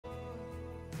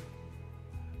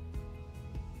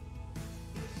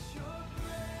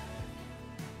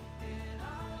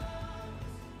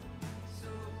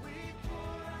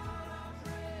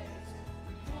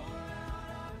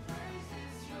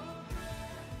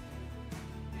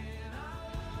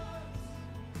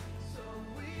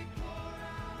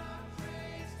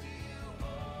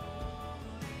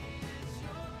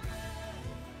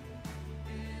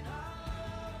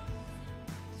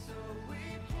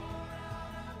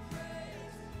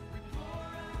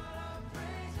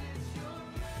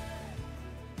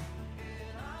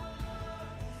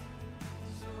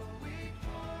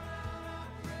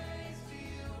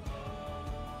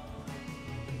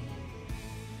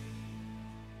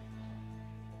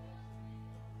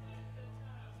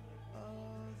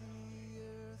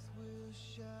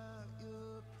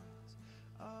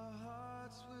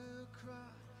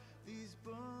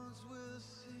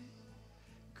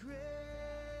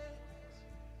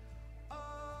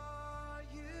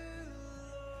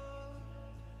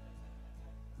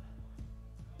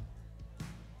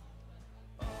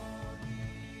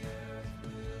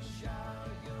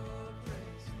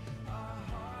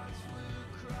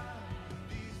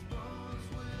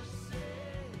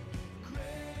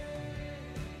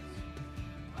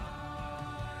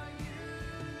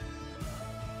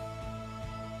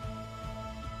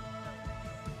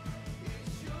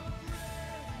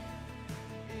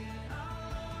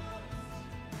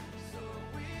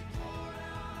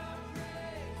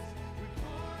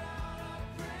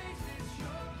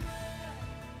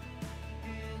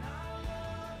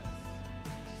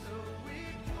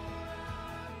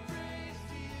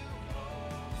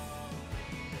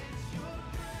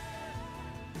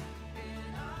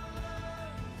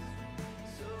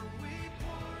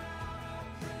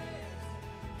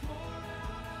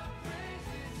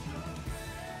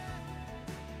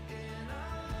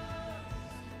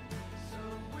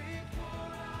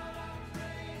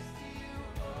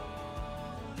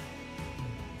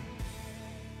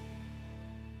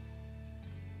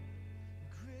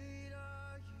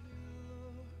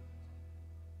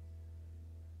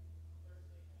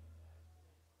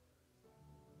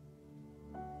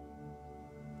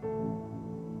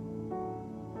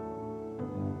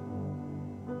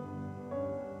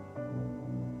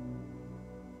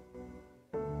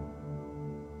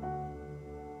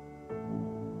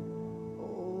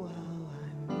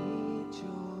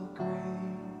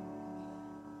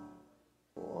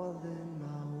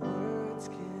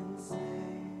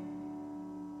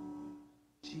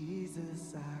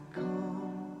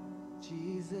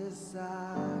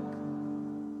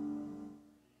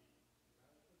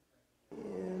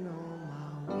In all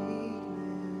my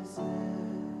weaknesses,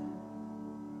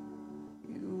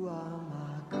 you are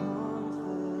my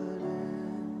confidence.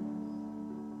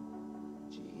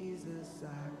 Jesus, I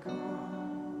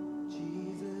come.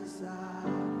 Jesus, I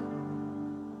come.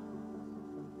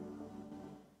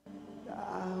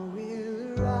 I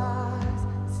will rise,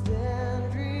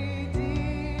 stand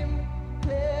redeemed,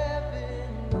 heaven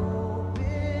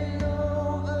open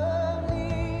over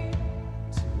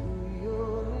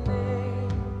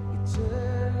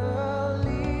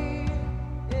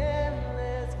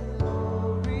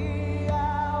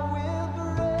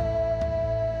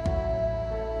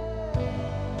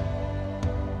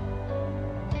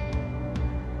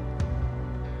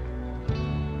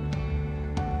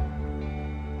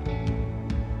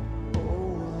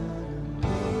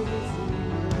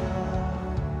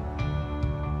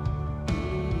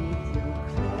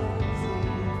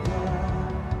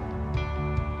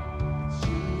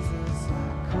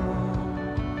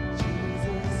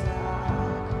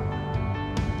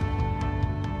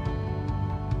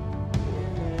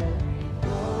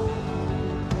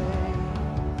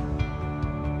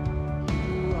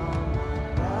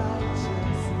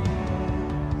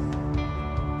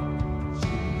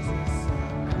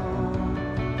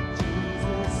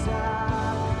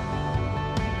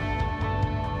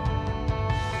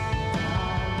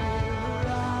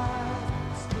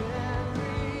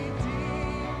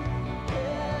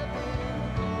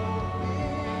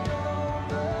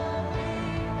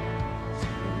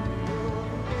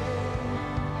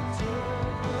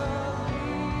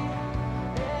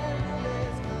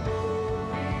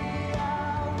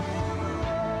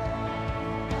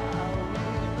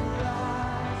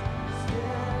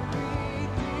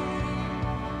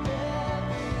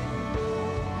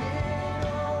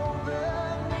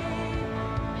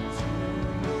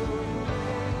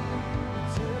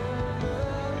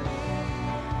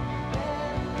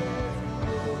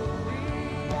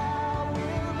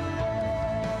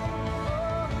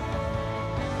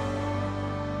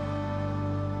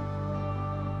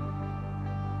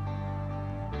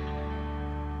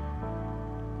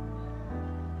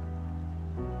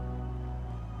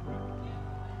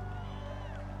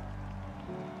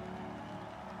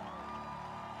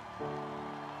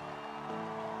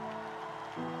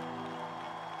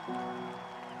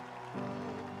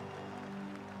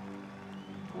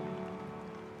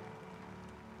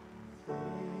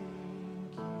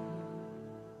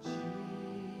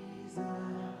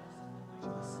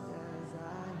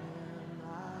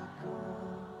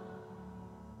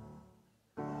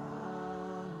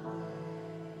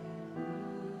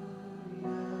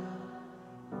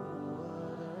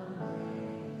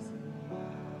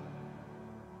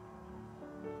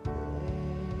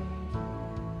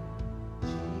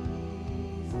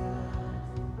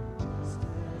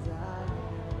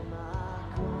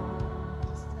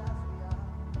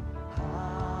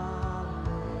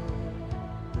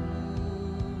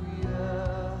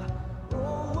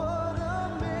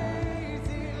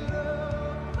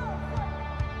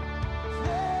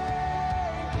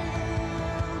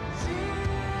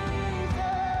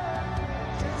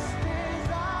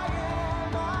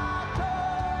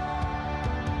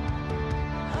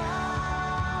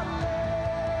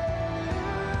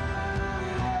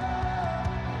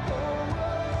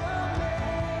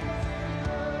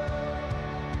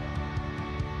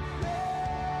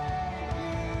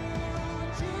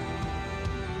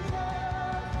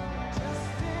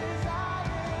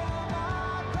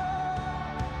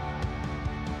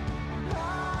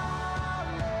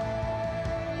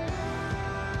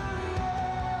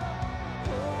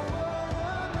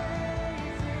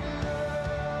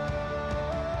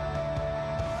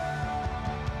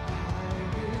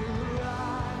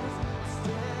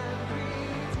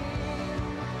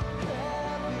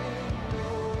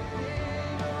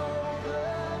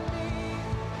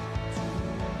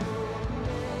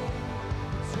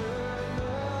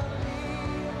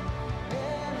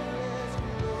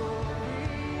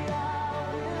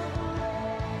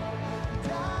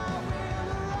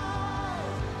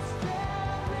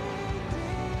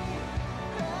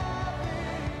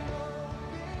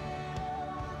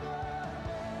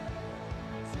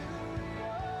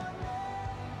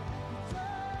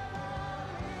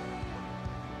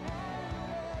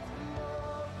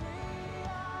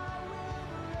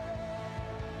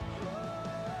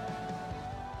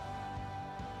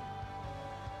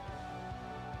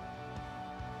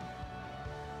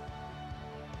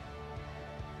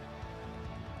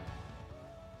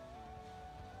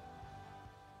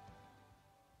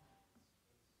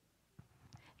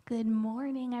Good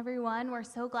morning, everyone. We're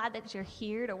so glad that you're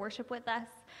here to worship with us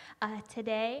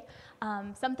today.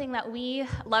 Something that we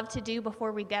love to do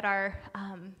before we get our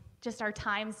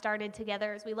time started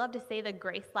together is we love to say the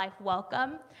Grace Life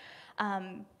welcome.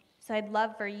 So I'd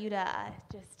love for you to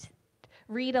just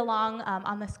read along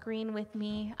on the screen with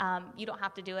me. You don't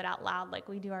have to do it out loud like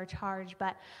we do our charge,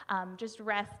 but just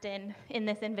rest in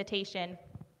this invitation.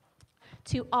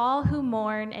 To all who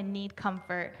mourn and need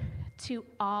comfort, to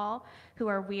all who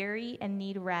are weary and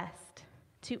need rest,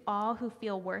 to all who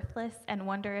feel worthless and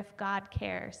wonder if God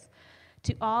cares,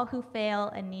 to all who fail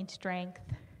and need strength,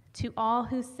 to all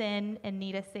who sin and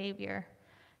need a Savior,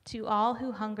 to all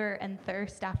who hunger and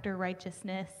thirst after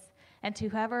righteousness, and to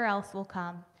whoever else will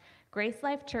come, Grace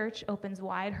Life Church opens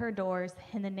wide her doors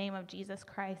in the name of Jesus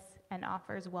Christ and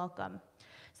offers welcome.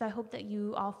 So I hope that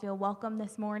you all feel welcome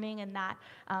this morning and that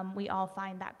we all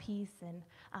find that peace and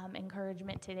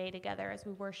encouragement today together as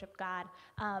we worship God.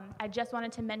 I just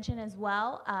wanted to mention as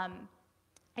well,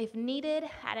 if needed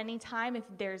at any time,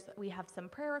 we have some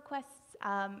prayer requests,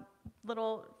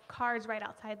 little cards right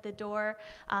outside the door.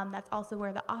 That's also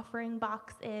where the offering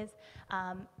box is.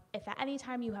 If at any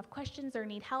time you have questions or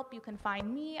need help, you can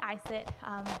find me. I sit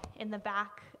in the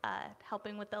back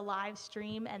helping with the live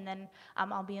stream, and then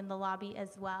I'll be in the lobby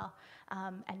as well.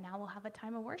 And now we'll have a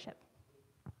time of worship.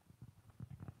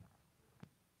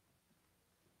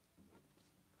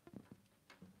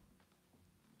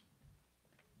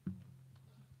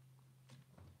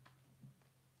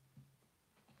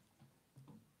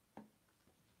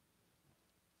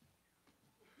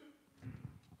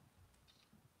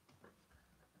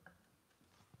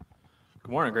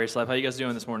 Good morning, Grace Life. How you guys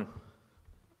doing this morning?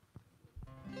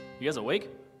 You guys awake?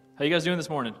 How you guys doing this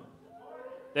morning?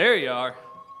 There you are.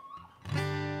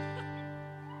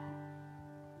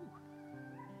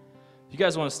 You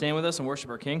guys want to stand with us and worship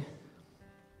our King?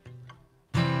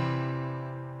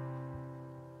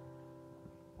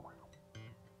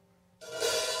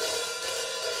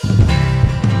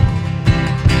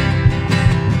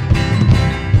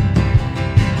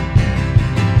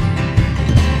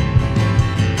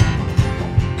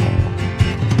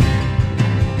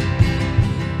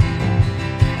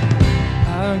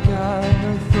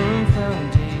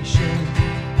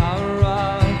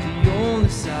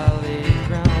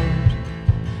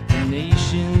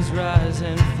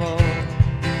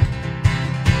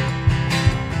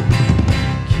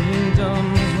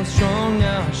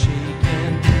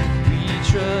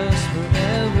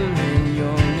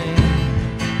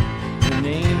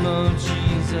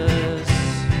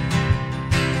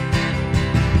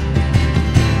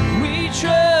 We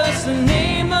trust the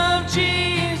name of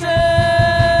Jesus.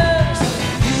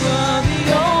 You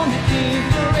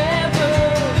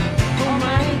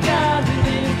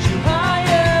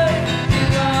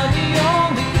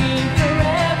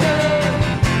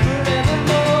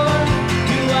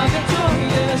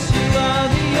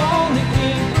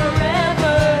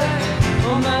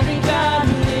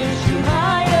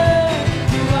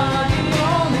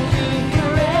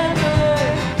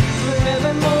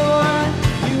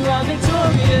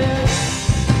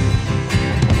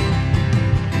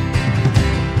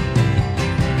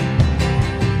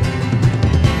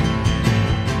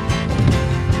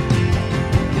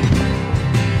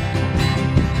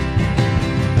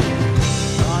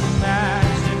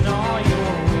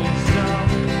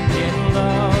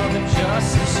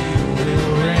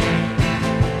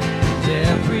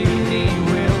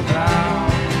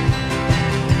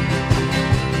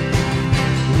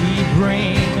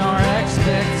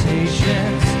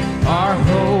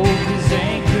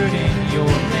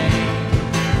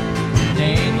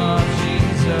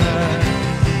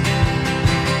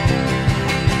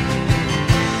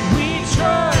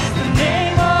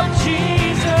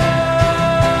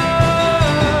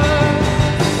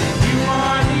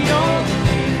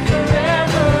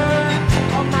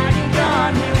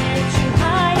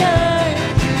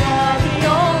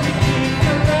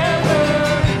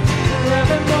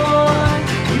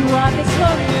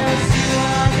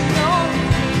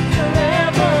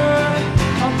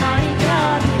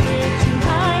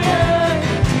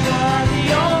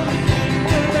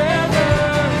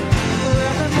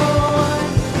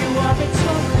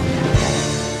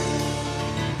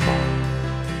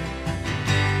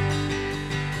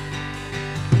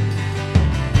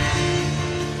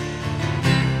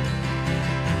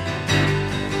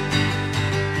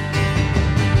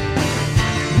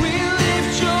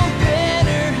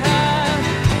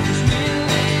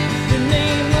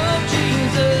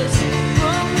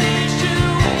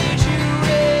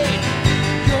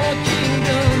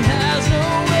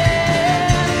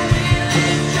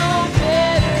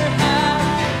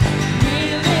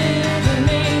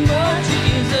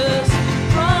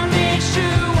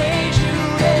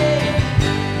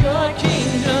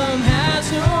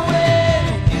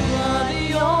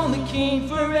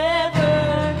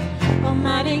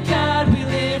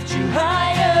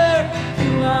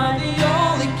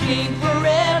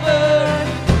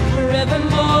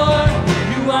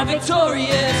are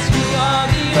victorious. You are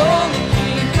the only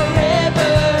King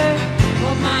forever.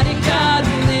 Almighty God,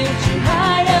 we lift you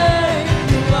higher.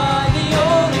 You are the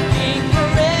only King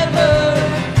forever,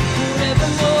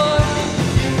 forevermore.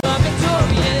 You are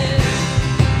victorious.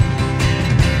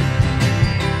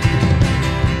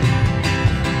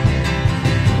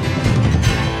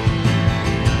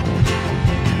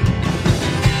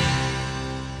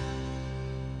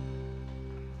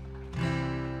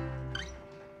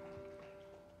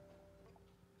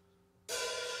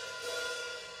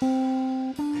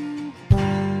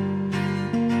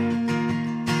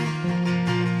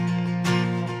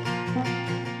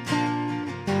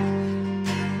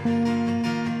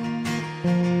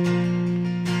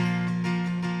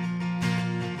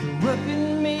 The weapon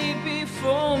may be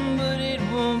formed, but it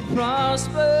won't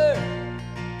prosper.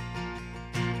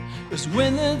 'Cause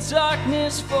when the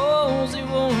darkness falls, it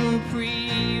won't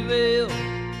prevail.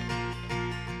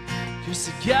 'Cause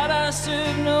the God I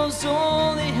serve knows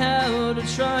only how to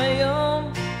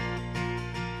triumph.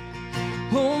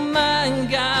 Oh, my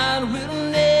God will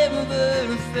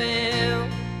never fail.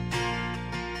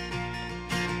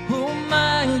 Oh,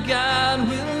 my God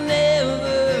will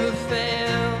never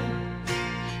fail.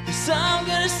 'Cause I'm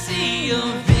gonna see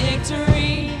your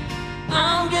victory.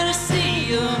 I'm gonna see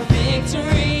your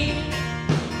victory.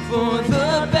 For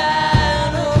the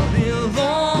battle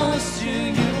belongs to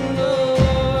you,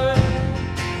 Lord.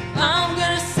 I'm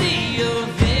gonna see your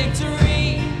victory.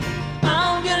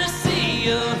 I'm gonna see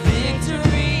your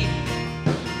victory.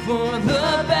 For the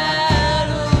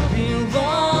battle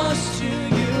belongs to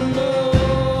you,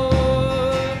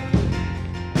 Lord.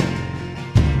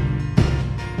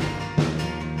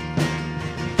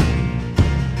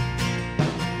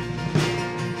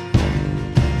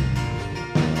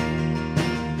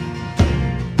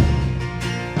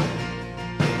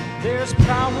 There's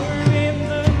power in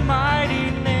the mighty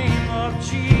name of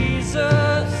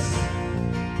Jesus,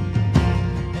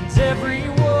 and every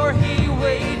war he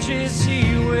wages he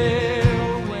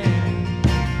will win.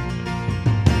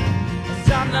 And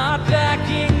I'm not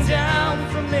backing down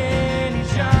from any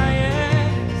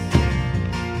giants,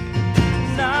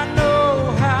 and I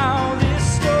know how this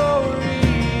story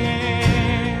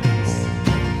ends.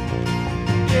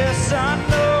 Yes, I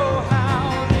know how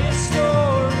this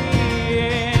story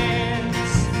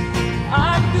ends.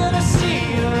 I'm gonna see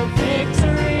a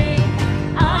victory.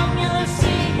 I'm gonna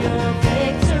see a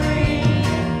victory.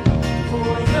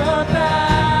 For the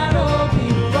battle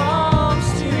belongs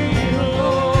to you,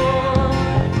 Lord.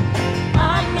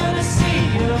 I'm gonna see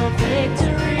a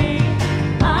victory.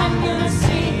 I'm gonna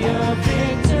see a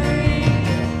victory.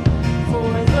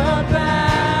 For the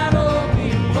battle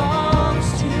belongs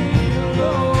to you,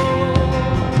 Lord.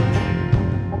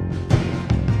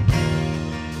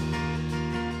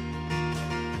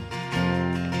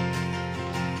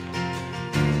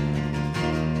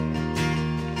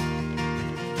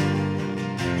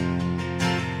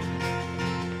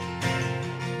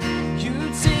 You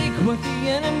take what the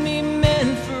enemy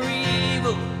meant for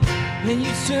evil, and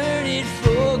you turn it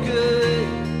for good.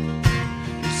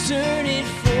 You turn it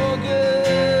for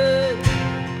good.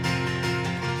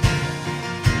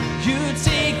 You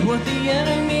take what the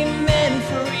enemy meant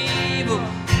for evil,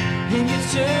 and you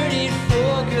turn it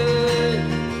for good.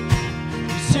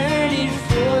 You turn it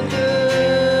for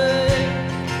good.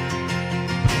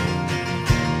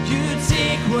 You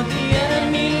take what the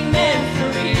enemy meant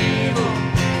for evil,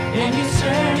 and you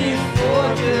turn it for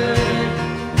good.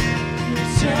 You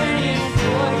turn it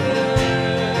for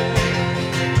good.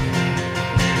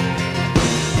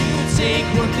 You take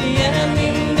what the enemy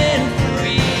meant for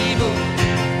evil,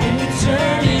 and you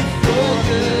turn it for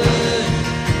good.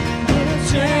 You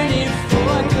turn it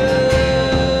for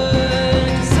good.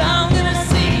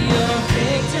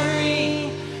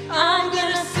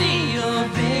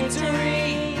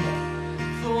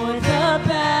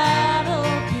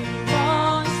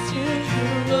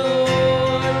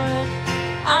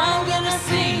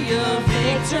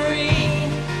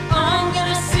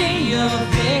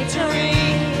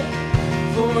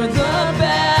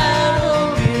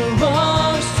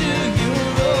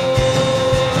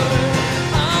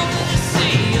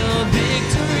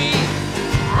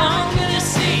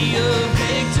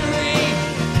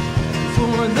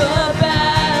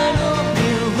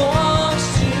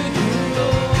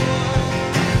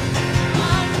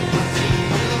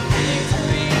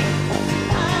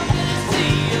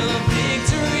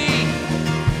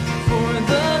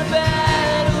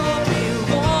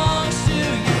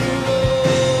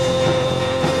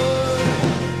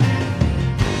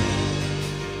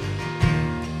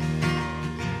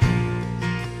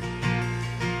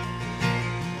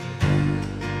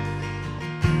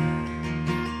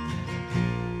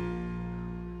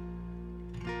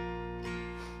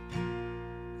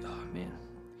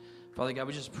 Father God,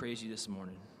 we just praise you this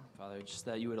morning, Father, just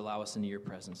that you would allow us into your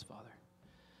presence, Father.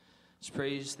 Just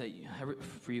praise that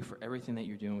for you for everything that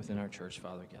you're doing within our church,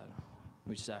 Father God.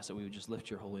 We just ask that we would just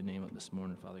lift your holy name up this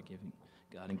morning, Father,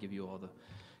 God, and give you all the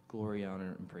glory,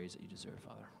 honor, and praise that you deserve,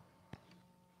 Father.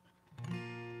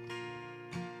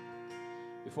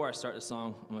 Before I start the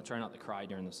song, I'm going to try not to cry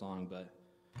during the song, but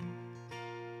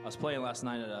I was playing last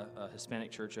night at a Hispanic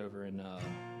church over in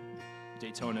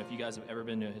Daytona. If you guys have ever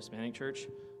been to a Hispanic church,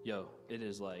 yo, it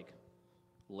is like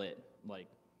lit, like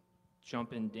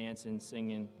jumping, dancing,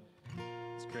 singing.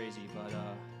 It's crazy, but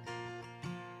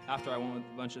after I went with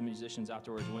a bunch of musicians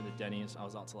afterwards, I went to Denny's. I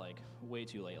was out to like way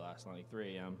too late last night, like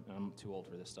 3 a.m., and I'm too old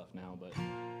for this stuff now, but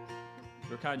we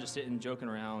were kind of just sitting, joking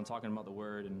around, talking about the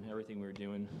word and everything we were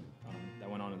doing that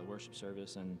went on in the worship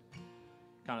service, and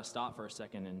kind of stopped for a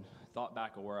second and thought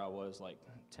back of where I was like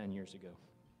 10 years ago.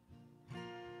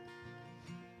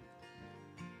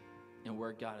 And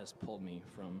where God has pulled me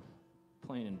from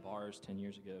playing in bars 10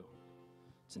 years ago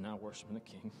to now worshiping the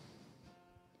King.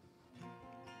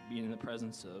 Being in the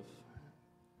presence of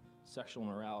sexual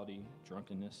immorality,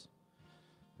 drunkenness,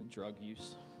 and drug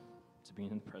use, to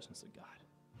being in the presence of God.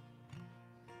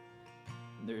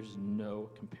 There's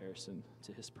no comparison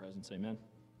to his presence. Amen.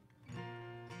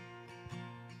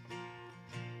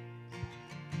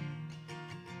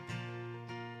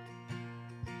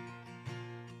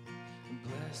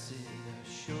 Blessed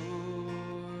assurance,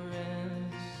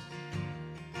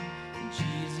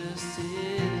 Jesus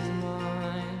is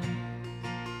mine.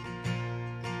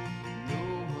 No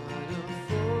other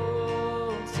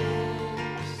foretaste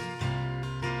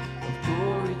of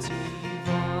glory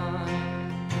divine,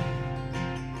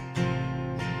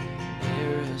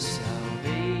 heir of salvation,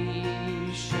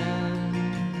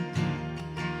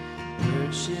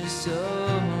 purchase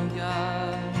of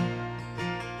God,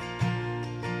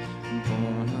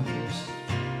 born of His,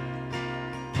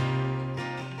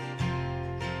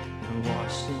 and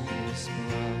washed in His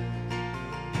blood.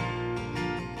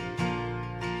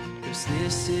 'Cause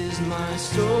this is my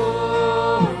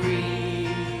story,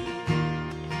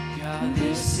 God,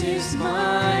 this is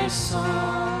my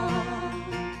song,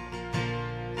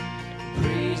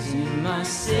 praising my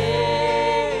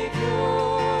Savior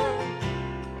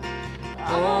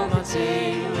all my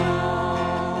day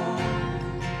long.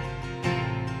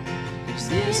 'Cause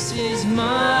this is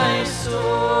my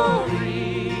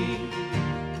story,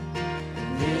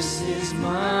 and this is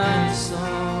my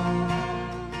song,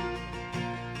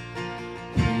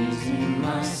 praising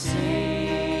my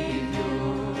Savior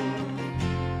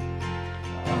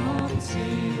all the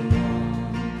day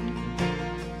long.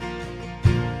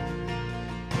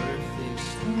 Perfect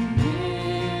submission,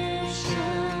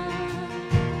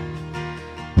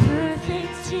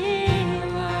 perfect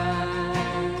delight,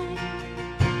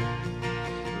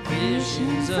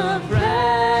 visions of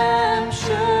rapture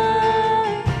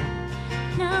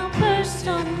now burst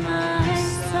on my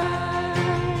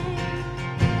sight,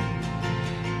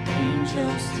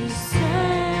 angels descending,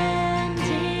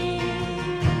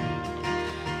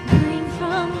 bring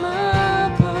from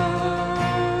above,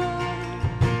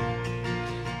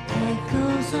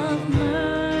 echoes of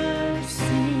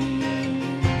mercy,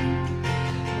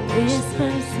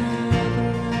 whispers of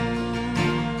love.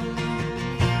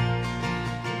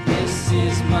 This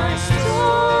is my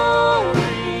story,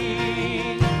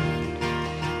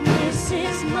 this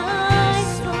is my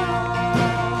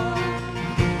song,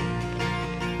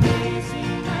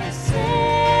 praising my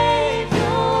Savior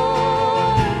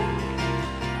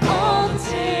all the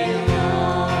day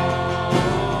long.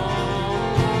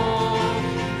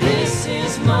 This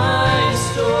is my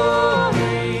story,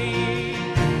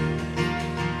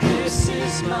 this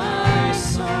is my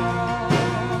song,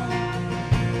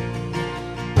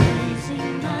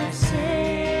 praising my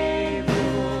Savior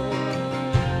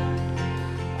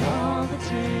all the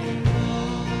day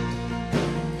long.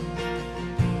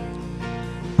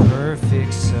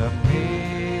 Perfect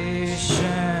submission,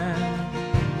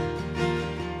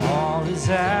 all is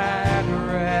at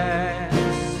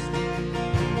rest.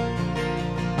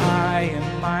 I am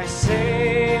my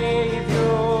Savior,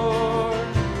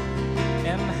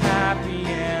 am happy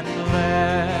and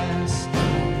blessed,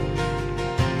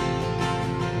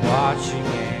 watching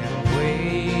and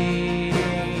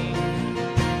waiting,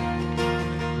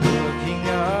 looking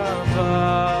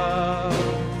above,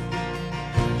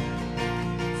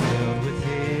 filled with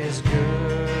His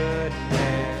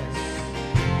goodness,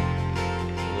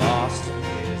 lost in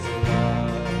His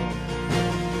love.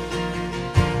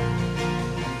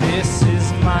 This is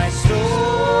my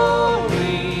story.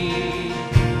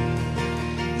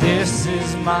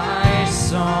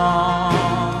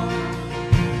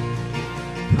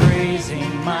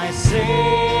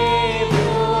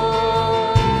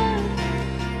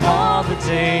 all the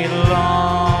day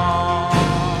long.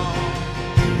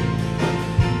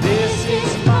 This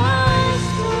is my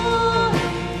story.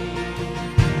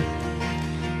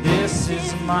 This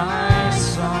is my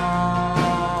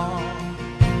song,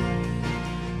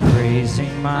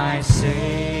 praising my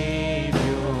Savior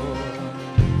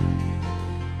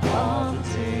all the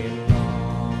day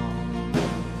long.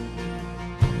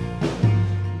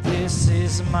 This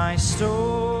is my story.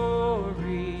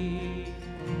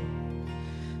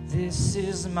 This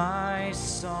is my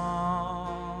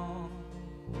song,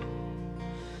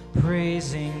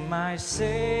 praising my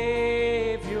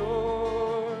Savior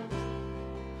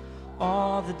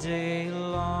all the day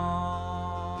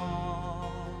long.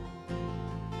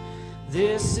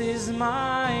 This is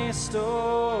my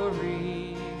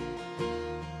story.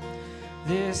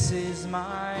 This is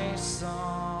my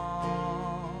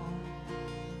song,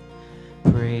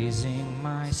 praising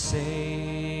my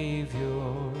Savior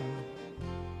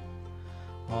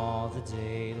all the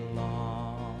day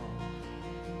long.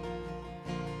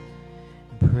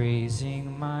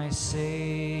 Praising my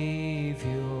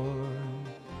Savior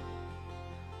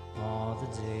all the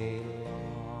day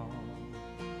long.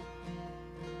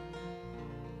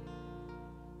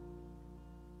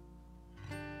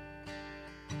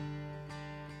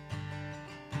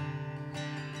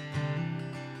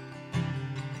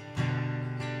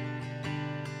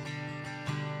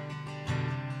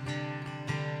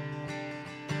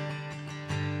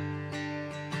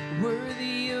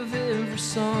 Worthy of every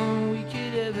song we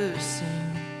could ever sing,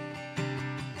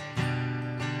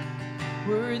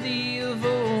 worthy of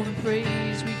all the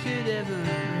praise we could ever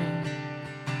bring,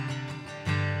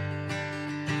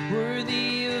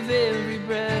 worthy of every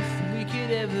breath we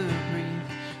could ever breathe.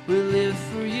 We'll live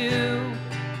for you.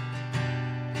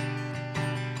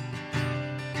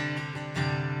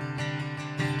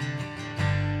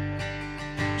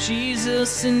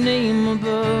 Jesus, the name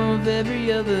above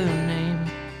every other name.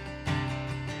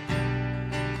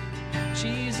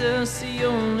 Jesus, the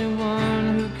only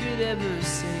one who could ever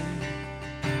save.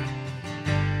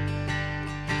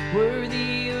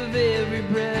 Worthy of every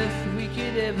breath we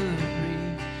could ever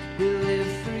breathe. We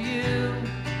live for you.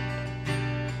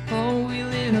 Oh, we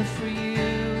live for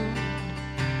you.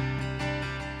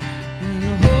 And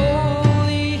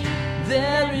holy,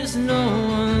 there is no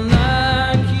one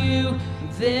like you.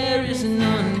 There is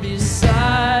none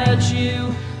beside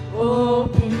you.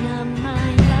 Open up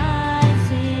my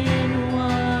eyes in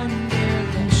wonder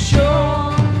and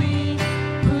show me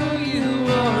who you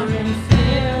are and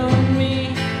fill me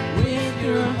with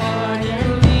your heart and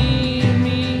lead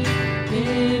me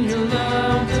in your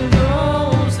love to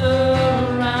those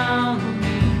around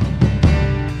me.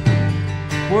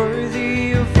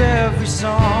 Worthy of every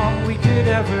song we could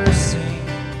ever sing,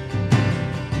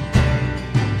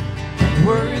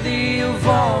 worthy of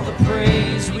all the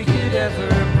praise we could ever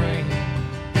bring,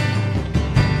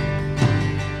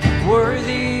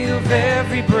 worthy of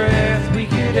every breath we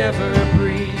could ever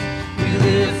breathe. We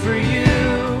live for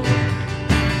you.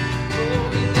 Oh,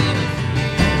 we live for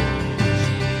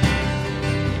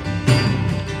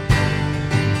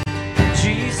you.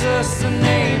 Jesus, the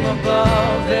name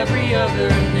above every other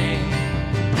name.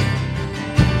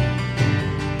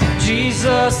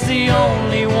 Jesus, the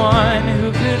only one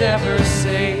who could ever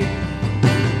save.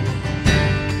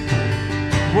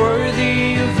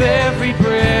 Worthy of every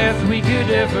breath we could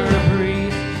ever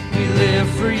breathe. We live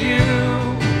for you.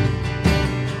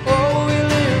 Oh, we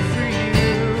live for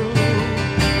you.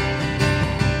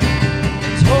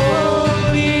 And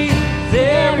holy,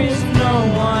 there is no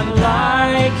one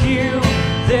like you.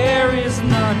 There is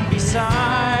none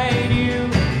beside you.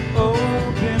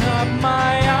 Open up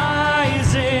my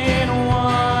eyes in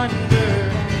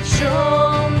wonder.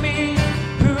 Show me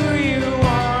who you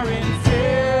are and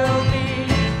fill me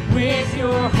with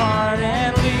your heart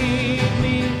and lead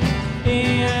me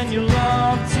in your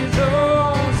love to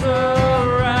those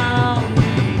around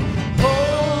me.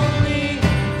 Holy,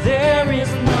 there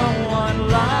is no one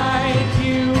like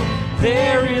you.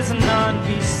 There is none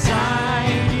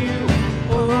beside you.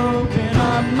 Open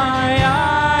up my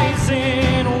eyes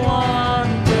in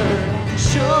wonder.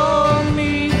 Show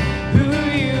me who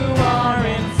you are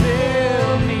and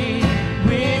fill me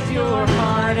with your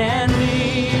heart and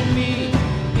lead me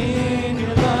in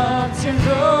your love to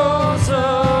those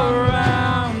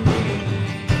around me.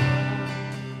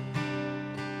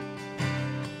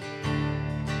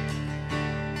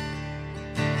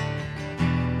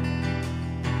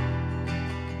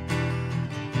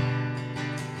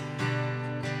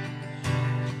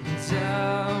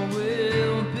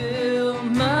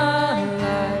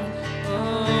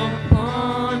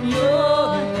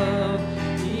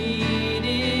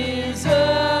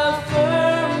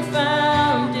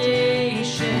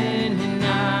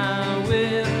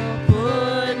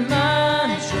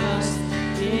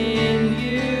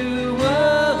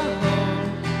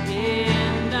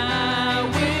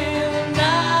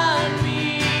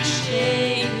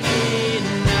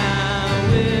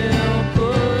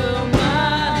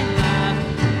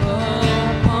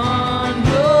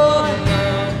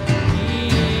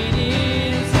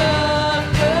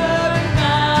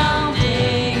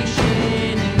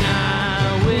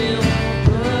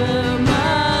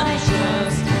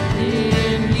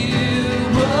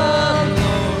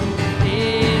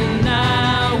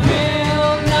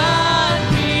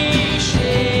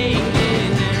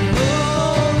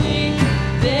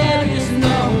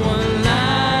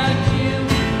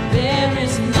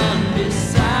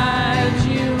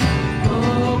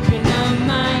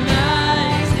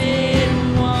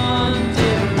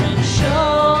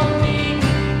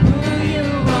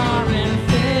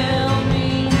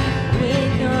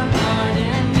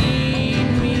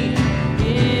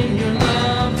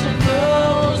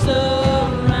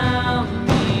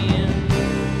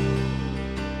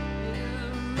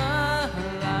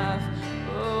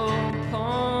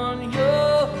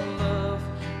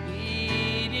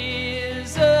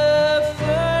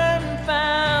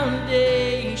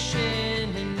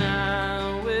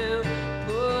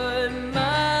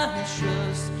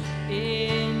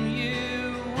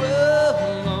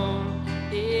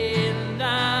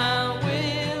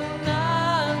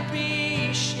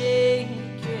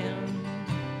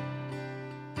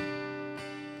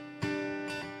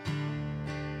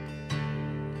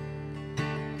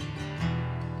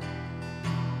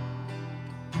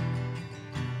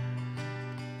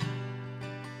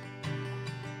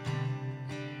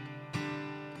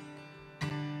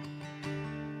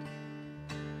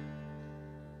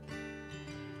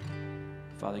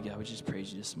 Father God, we just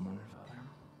praise you this morning, Father.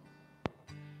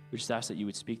 We just ask that you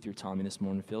would speak through Tommy this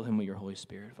morning. Fill him with your Holy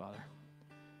Spirit, Father.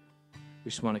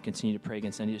 We just want to continue to pray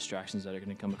against any distractions that are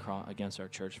going to come against our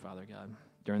church, Father God,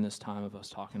 during this time of us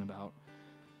talking about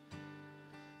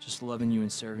just loving you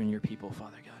and serving your people,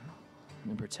 Father God,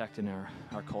 and protecting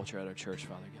our culture at our church,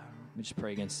 Father God. We just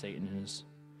pray against Satan and his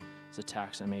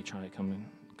attacks that may try to come and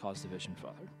cause division,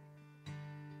 Father.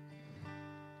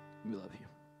 We love you.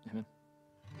 Amen.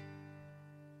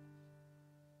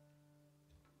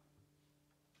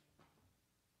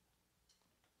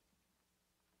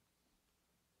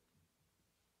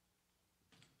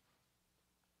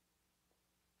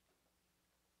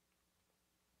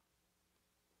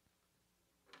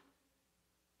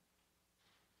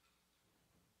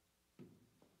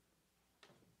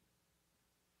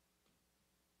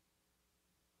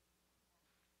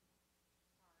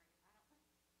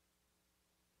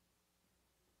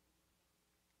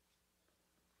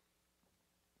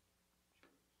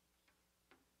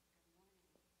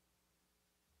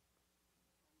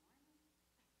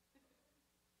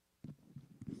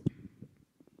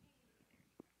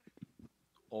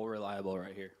 All reliable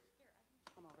right here.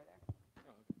 Come over there.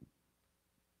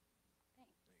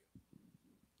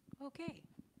 Okay,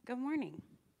 good morning.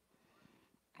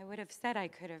 I would have said I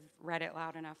could have read it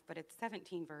loud enough, but it's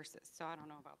 17 verses, so I don't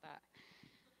know about that.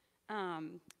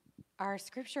 Our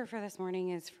scripture for this morning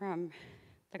is from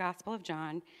the Gospel of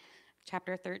John,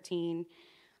 chapter 13,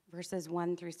 verses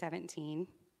 1 through 17.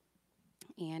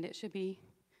 And it should be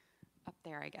up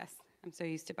there, I guess. I'm so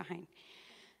used to behind.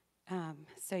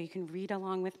 So you can read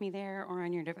along with me there or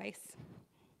on your device.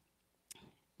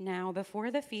 Now,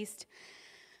 before the feast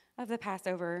of the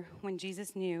Passover, when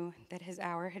Jesus knew that his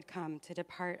hour had come to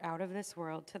depart out of this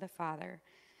world to the Father,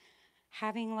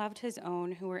 having loved his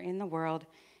own who were in the world,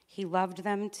 he loved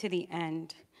them to the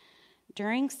end.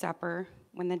 During supper,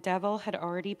 when the devil had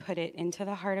already put it into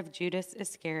the heart of Judas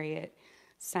Iscariot,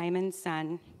 Simon's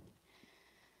son,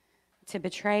 to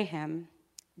betray him,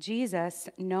 Jesus,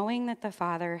 knowing that the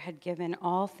Father had given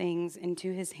all things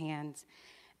into his hands,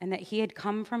 and that he had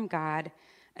come from God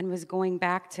and was going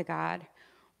back to God,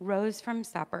 rose from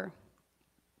supper.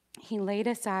 He laid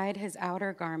aside his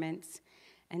outer garments,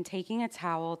 and taking a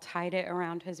towel, tied it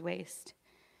around his waist.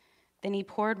 Then he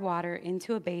poured water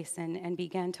into a basin and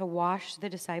began to wash the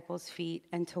disciples' feet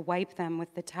and to wipe them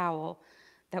with the towel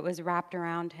that was wrapped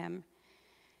around him.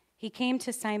 He came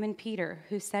to Simon Peter,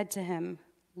 who said to him,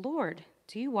 "Lord,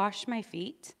 do you wash my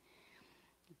feet?"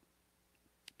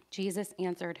 Jesus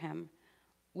answered him,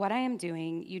 "What I am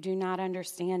doing you do not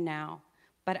understand now,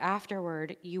 but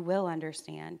afterward you will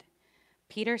understand."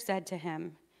 Peter said to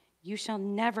him, "You shall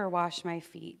never wash my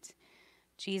feet."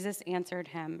 Jesus answered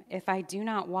him, "If I do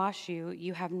not wash you,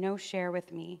 you have no share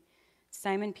with me."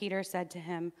 Simon Peter said to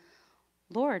him,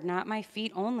 "Lord, not my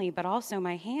feet only, but also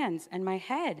my hands and my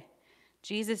head."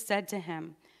 Jesus said to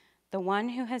him, "The one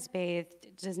who has bathed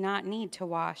does not need to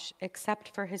wash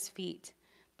except for his feet,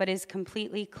 but is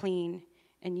completely clean,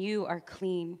 and you are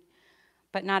clean,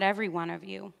 but not every one of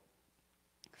you."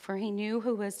 For he knew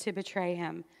who was to betray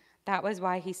him. That was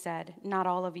why he said, "Not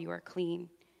all of you are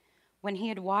clean." When he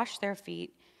had washed their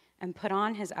feet and put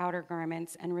on his outer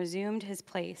garments and resumed his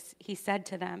place, he said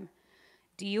to them,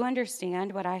 "Do you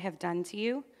understand what I have done to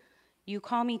you? You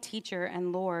call me teacher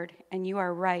and Lord, and you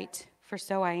are right, for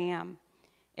so I am.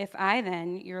 If I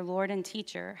then, your Lord and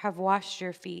teacher, have washed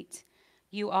your feet,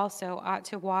 you also ought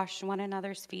to wash one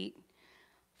another's feet.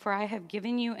 For I have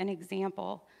given you an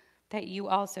example that you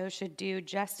also should do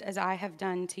just as I have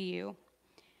done to you.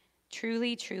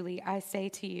 Truly, truly, I say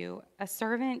to you, a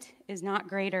servant is not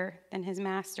greater than his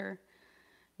master,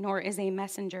 nor is a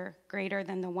messenger greater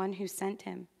than the one who sent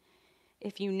him.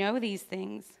 If you know these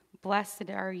things, blessed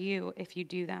are you if you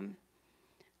do them.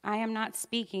 I am not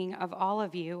speaking of all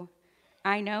of you.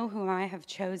 I know whom I have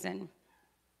chosen,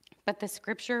 but the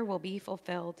scripture will be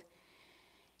fulfilled.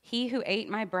 He who ate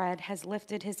my bread has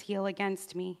lifted his heel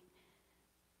against me."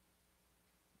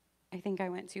 I think I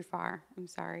went too far. I'm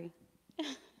sorry.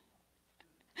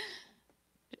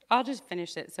 I'll just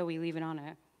finish it so we leave it on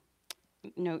a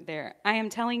note there. I am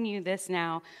telling you this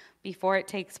now before it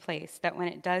takes place, that when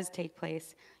it does take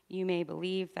place, you may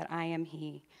believe that I am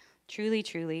he. Truly,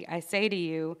 truly, I say to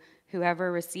you,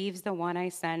 whoever receives the one I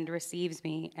send receives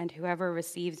me, and whoever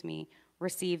receives me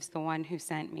receives the one who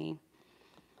sent me.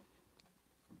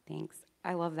 Thanks.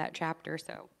 I love that chapter,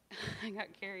 so I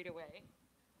got carried away.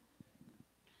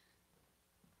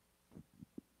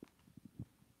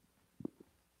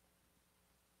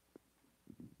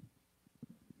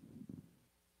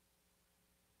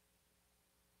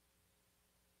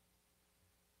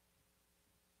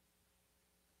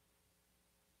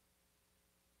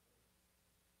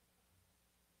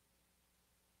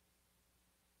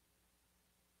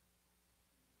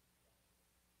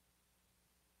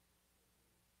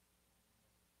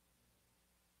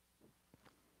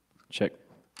 Check.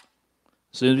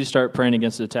 As soon as we start praying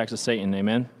against the attacks of Satan,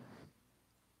 amen?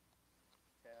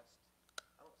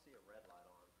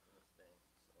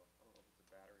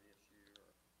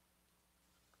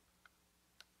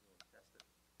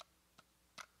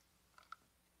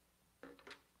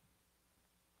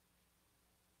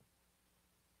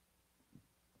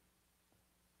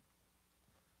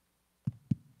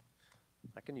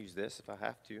 I can use this if I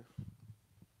have to,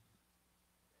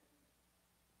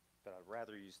 but I'd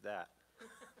rather use that.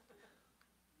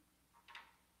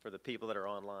 For the people that are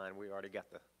online, we already got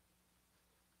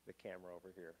the camera over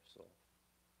here, so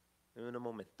una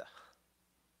momenta.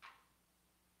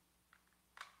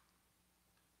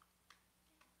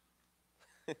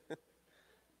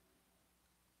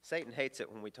 Satan hates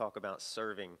it when we talk about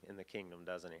serving in the kingdom,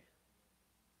 doesn't he?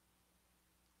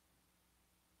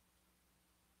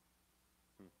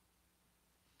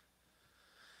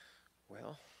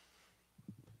 Well,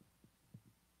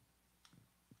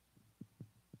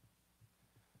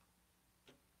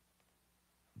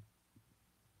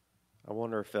 I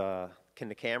wonder if, can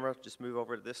the camera just move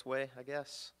over this way, I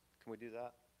guess? Can we do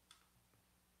that?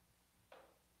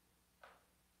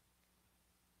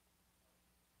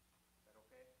 Is that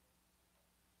okay?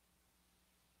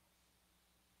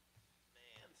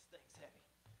 Man, this thing's heavy.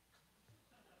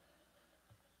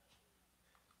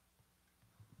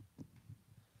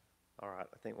 All right,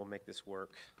 I think we'll make this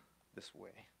work this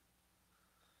way.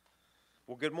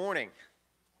 Well, good morning.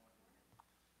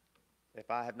 If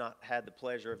I have not had the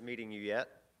pleasure of meeting you yet,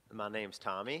 my name's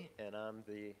Tommy, and I'm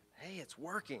the, hey, it's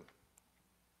working.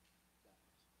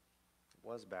 It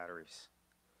was batteries.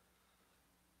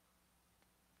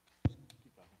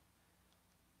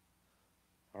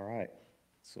 All right,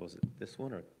 so is it this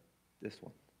one or this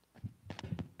one?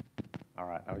 All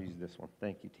right, I'll use this one.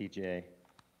 Thank you, TJ.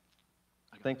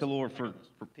 Thank the Lord for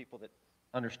people that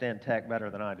understand tech better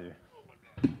than I do.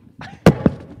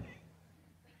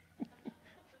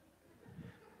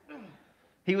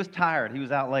 He was tired. He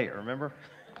was out late, remember?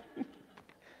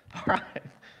 All right.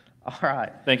 All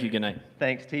right. Thank you. Good night.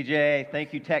 Thanks, TJ.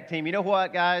 Thank you, tech team. You know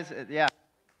what, guys? Yeah,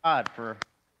 God for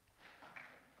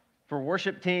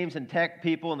worship teams and tech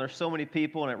people, and there's so many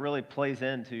people, and it really plays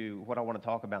into what I want to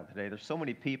talk about today. There's so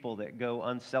many people that go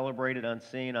uncelebrated,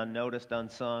 unseen, unnoticed,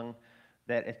 unsung,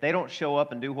 that if they don't show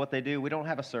up and do what they do, we don't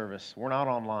have a service. We're not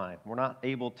online. We're not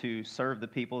able to serve the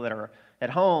people that are at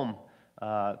home,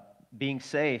 being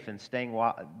safe and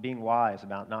being wise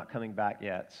about not coming back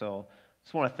yet. So I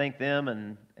just want to thank them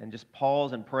and just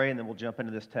pause and pray, and then we'll jump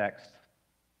into this text.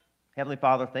 Heavenly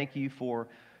Father, thank you for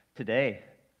today.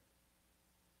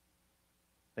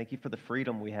 Thank you for the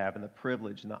freedom we have and the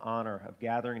privilege and the honor of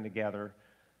gathering together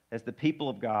as the people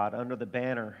of God under the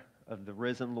banner of the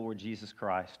risen Lord Jesus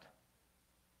Christ.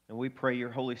 And we pray your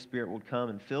Holy Spirit would come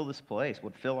and fill this place,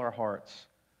 would fill our hearts,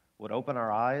 would open our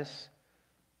eyes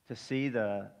to see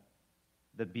the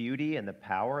beauty and the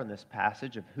power in this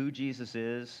passage of who Jesus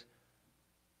is,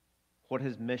 what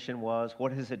his mission was,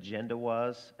 what his agenda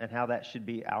was, and how that should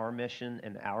be our mission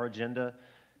and our agenda.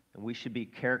 And we should be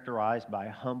characterized by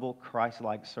humble,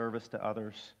 Christ-like service to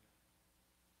others,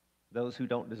 those who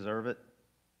don't deserve it,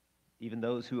 even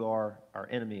those who are our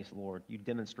enemies, Lord. You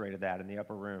demonstrated that in the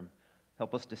upper room.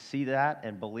 Help us to see that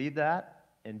and believe that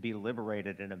and be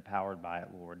liberated and empowered by it,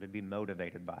 Lord, to be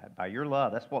motivated by it. By your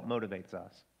love, that's what motivates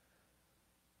us.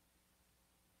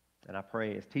 And I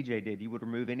pray, as TJ did, you would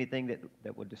remove anything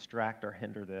that would distract or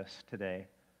hinder this today.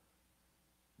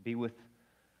 Be with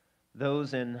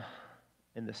those in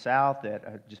the south that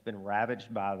have just been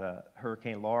ravaged by the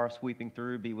Hurricane Laura sweeping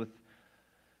through. Be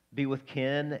with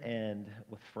Ken and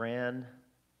with Fran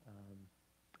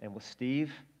and with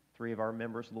Steve, 3 of our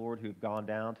members, Lord, who have gone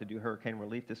down to do hurricane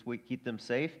relief this week. Keep them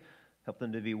safe. Help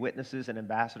them to be witnesses and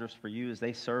ambassadors for you as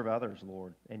they serve others,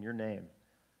 Lord, in your name.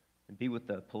 And be with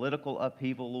the political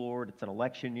upheaval, Lord. It's an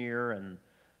election year, and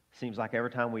it seems like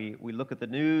every time we look at the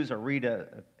news or read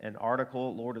an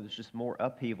article, Lord, there's just more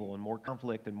upheaval and more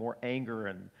conflict and more anger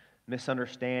and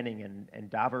misunderstanding and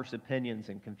diverse opinions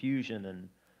and confusion. And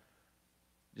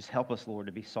just help us, Lord,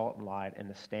 to be salt and light and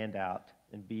to stand out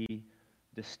and be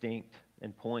distinct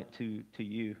and point to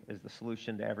you as the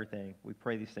solution to everything. We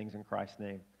pray these things in Christ's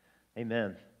name.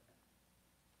 Amen.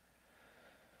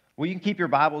 Well, you can keep your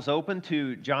Bibles open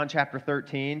to John chapter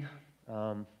 13.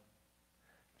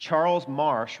 Charles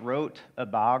Marsh wrote a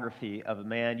biography of a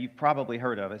man you've probably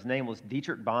heard of. His name was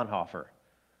Dietrich Bonhoeffer,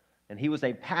 and he was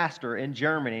a pastor in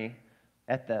Germany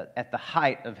at the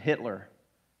height of Hitler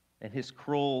and his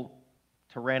cruel,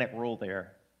 tyrannic rule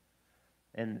there.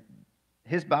 And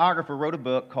his biographer wrote a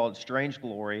book called Strange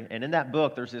Glory, and in that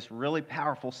book there's this really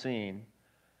powerful scene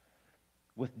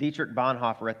with Dietrich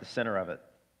Bonhoeffer at the center of it.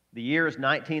 The year is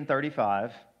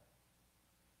 1935.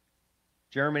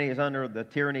 Germany is under the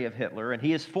tyranny of Hitler, and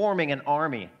he is forming an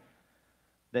army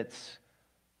that's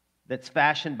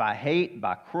fashioned by hate,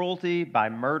 by cruelty, by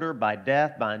murder, by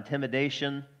death, by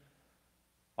intimidation.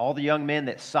 All the young men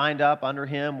that signed up under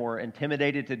him were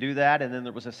intimidated to do that, and then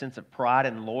there was a sense of pride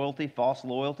and loyalty, false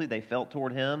loyalty they felt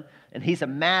toward him. And he's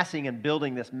amassing and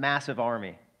building this massive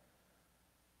army.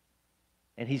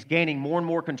 And he's gaining more and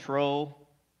more control.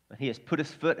 He has put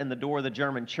his foot in the door of the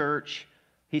German church.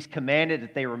 He's commanded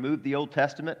that they remove the Old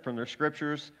Testament from their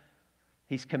scriptures.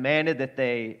 He's commanded that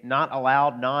they not allow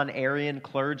non-Aryan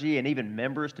clergy and even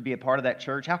members to be a part of that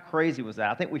church. How crazy was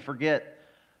that? I think we forget,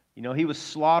 he was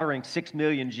slaughtering 6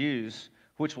 million Jews,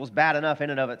 which was bad enough in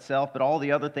and of itself, but all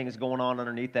the other things going on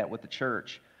underneath that with the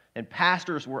church. And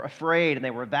pastors were afraid, and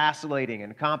they were vacillating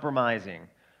and compromising.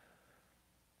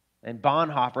 And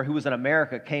Bonhoeffer, who was in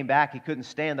America, came back. He couldn't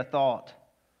stand the thought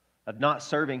of not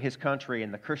serving his country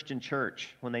and the Christian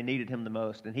church when they needed him the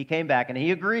most. And he came back, and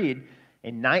he agreed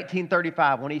in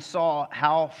 1935, when he saw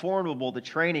how formidable the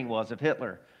training was of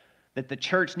Hitler, that the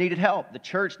church needed help. The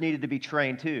church needed to be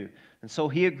trained too. And so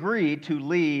he agreed to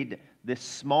lead this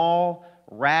small,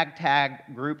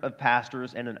 ragtag group of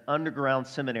pastors in an underground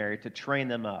seminary to train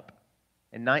them up.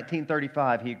 In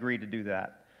 1935, he agreed to do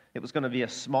that. It was going to be a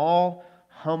small,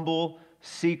 humble,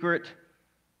 secret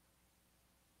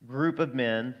group of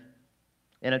men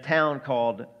in a town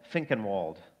called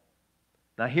Finkenwald.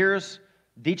 Now here's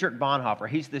Dietrich Bonhoeffer.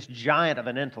 He's this giant of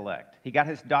an intellect. He got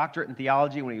his doctorate in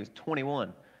theology when he was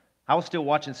 21. I was still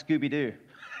watching Scooby-Doo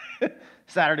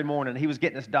Saturday morning. He was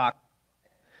getting his doctorate,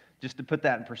 just to put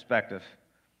that in perspective.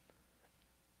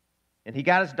 And he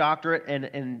got his doctorate,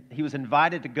 and he was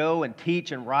invited to go and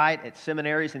teach and write at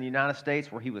seminaries in the United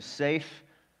States where he was safe.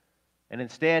 And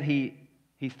instead, he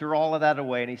threw all of that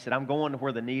away, and he said, I'm going to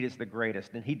where the need is the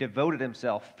greatest. And he devoted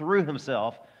himself, threw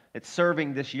himself at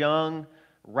serving this young,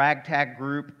 ragtag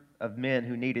group of men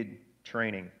who needed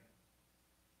training.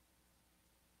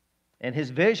 And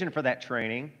his vision for that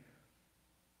training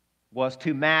was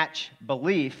to match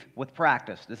belief with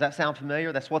practice. Does that sound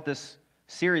familiar? That's what this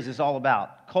series is all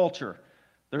about. Culture.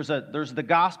 There's the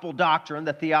gospel doctrine,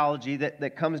 the theology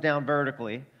that comes down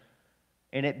vertically,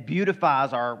 and it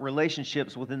beautifies our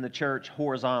relationships within the church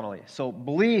horizontally. So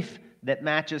belief that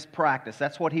matches practice.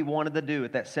 That's what he wanted to do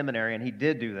at that seminary, and he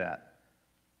did do that.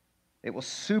 It was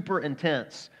super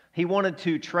intense. He wanted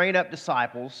to train up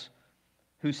disciples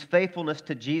whose faithfulness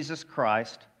to Jesus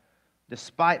Christ,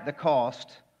 despite the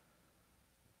cost,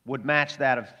 would match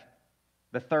that of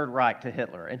the Third Reich to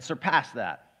Hitler and surpass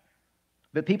that.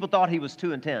 But people thought he was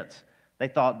too intense. They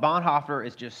thought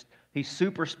Bonhoeffer he's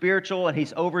super spiritual and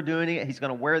he's overdoing it. He's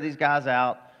going to wear these guys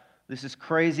out. This is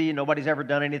crazy. Nobody's ever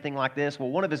done anything like this. Well,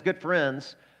 one of his good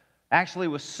friends actually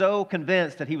was so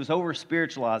convinced that he was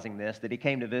over-spiritualizing this that he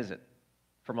came to visit.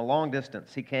 From a long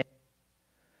distance, he came.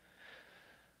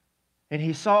 And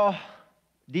he saw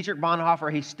Dietrich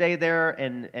Bonhoeffer. He stayed there,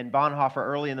 and Bonhoeffer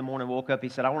early in the morning woke up. He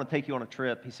said, I want to take you on a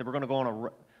trip. He said, we're going to go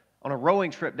on a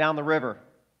rowing trip down the river.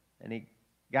 And he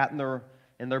got in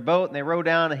their boat, and they rowed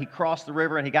down, and he crossed the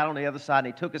river, and he got on the other side,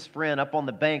 and he took his friend up on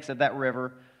the banks of that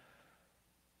river.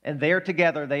 And there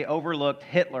together, they overlooked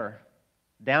Hitler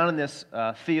down in this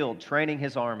field training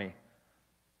his army.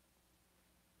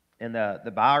 And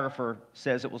the biographer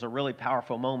says it was a really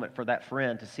powerful moment for that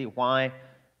friend to see why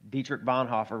Dietrich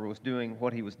Bonhoeffer was doing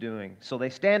what he was doing. So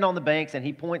they stand on the banks, and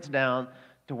he points down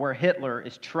to where Hitler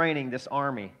is training this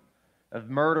army of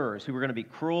murderers who are going to be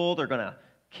cruel. They're going to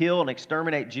kill and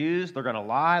exterminate Jews. They're going to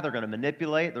lie. They're going to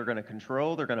manipulate. They're going to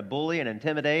control. They're going to bully and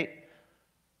intimidate.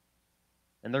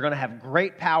 And they're going to have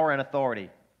great power and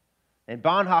authority. And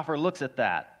Bonhoeffer looks at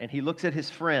that, and he looks at his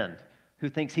friend who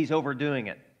thinks he's overdoing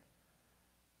it.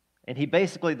 And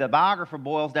the biographer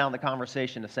boils down the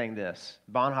conversation to saying this.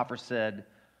 Bonhoeffer said,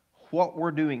 what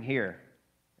we're doing here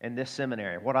in this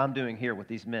seminary, what I'm doing here with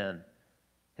these men,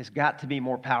 has got to be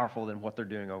more powerful than what they're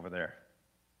doing over there.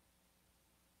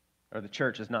 Or the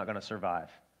church is not going to survive.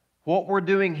 What we're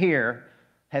doing here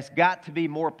has got to be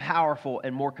more powerful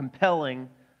and more compelling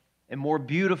and more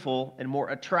beautiful and more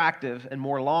attractive and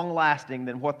more long-lasting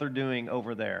than what they're doing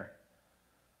over there.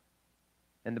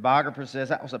 And the biographer says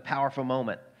that was a powerful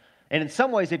moment. And in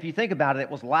some ways, if you think about it, it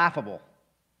was laughable.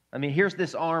 I mean, here's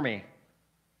this army,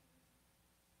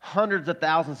 hundreds of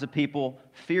thousands of people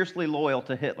fiercely loyal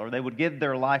to Hitler. They would give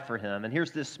their life for him. And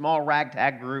here's this small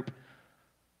ragtag group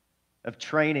of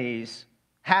trainees.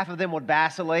 Half of them would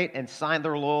vacillate and sign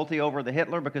their loyalty over to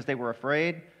Hitler because they were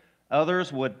afraid.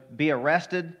 Others would be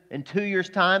arrested. In 2 years'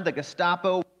 time, the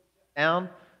Gestapo would down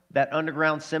that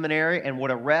underground seminary and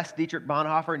would arrest Dietrich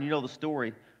Bonhoeffer, and you know the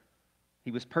story.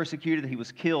 He was persecuted, he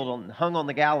was killed, hung on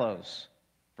the gallows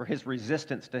for his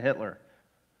resistance to Hitler.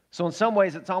 So in some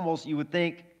ways, it's almost, you would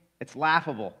think, it's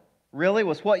laughable. Really?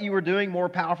 Was what you were doing more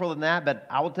powerful than that? But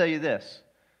I will tell you this.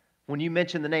 When you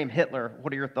mention the name Hitler,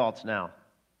 what are your thoughts now?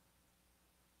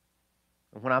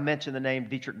 When I mention the name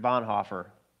Dietrich Bonhoeffer,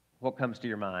 what comes to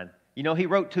your mind? You know, he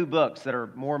wrote 2 books that are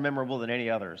more memorable than any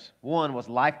others. One was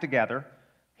Life Together.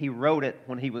 He wrote it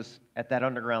when he was at that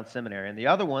underground seminary. And the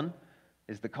other one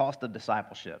is The Cost of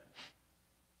Discipleship.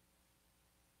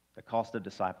 The Cost of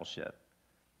Discipleship.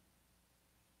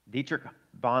 Dietrich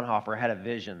Bonhoeffer had a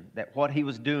vision that what he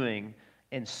was doing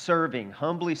in serving,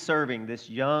 humbly serving this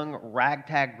young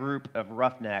ragtag group of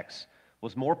roughnecks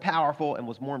was more powerful and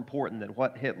was more important than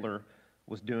what Hitler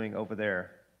was doing over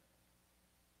there.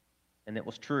 And it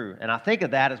was true. And I think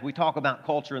of that as we talk about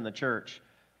culture in the church,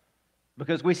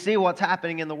 because we see what's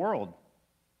happening in the world.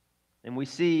 And we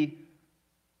see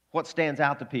what stands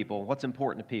out to people, what's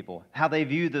important to people, how they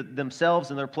view themselves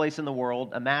and their place in the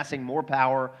world, amassing more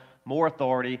power, more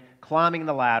authority, climbing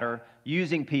the ladder,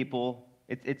 using people.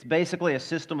 It's basically a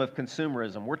system of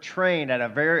consumerism. We're trained at a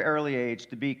very early age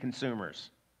to be consumers,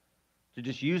 to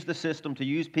just use the system, to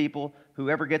use people.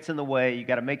 Whoever gets in the way, you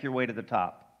got to make your way to the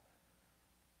top.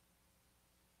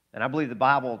 And I believe the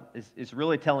Bible is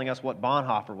really telling us what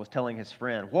Bonhoeffer was telling his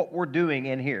friend. What we're doing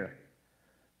in here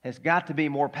has got to be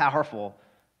more powerful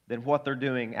than what they're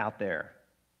doing out there.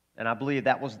 And I believe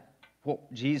that was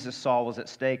what Jesus saw was at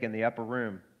stake in the upper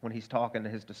room when he's talking to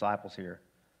his disciples here.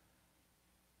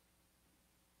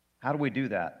 How do we do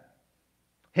that?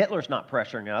 Hitler's not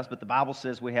pressuring us, but the Bible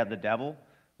says we have the devil,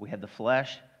 we have the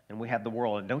flesh, and we have the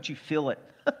world. And don't you feel it?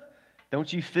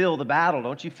 Don't you feel the battle?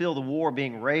 Don't you feel the war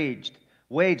being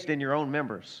waged in your own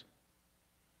members?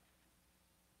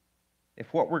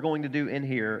 If what we're going to do in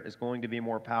here is going to be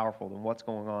more powerful than what's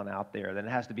going on out there, then it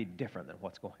has to be different than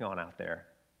what's going on out there.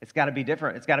 It's got to be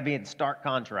different. It's got to be in stark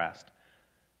contrast.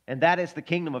 And that is the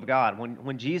kingdom of God.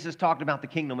 When Jesus talked about the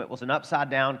kingdom, it was an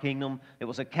upside-down kingdom. It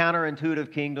was a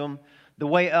counterintuitive kingdom. The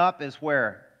way up is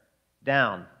where?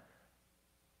 Down.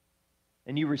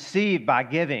 And you receive by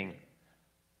giving.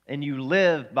 And you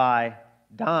live by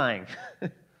dying.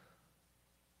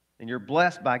 And you're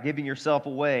blessed by giving yourself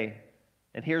away.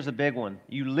 And here's a big one.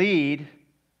 You lead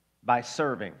by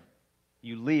serving.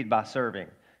 You lead by serving.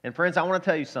 And friends, I want to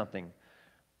tell you something.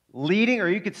 Leading, or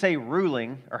you could say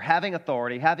ruling, or having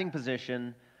authority, having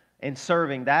position, and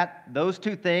serving, those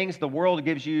two things, the world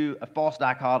gives you a false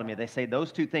dichotomy. They say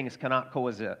those two things cannot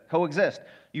coexist.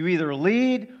 You either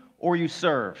lead or you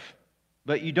serve,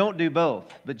 but you don't do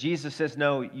both. But Jesus says,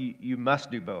 no, you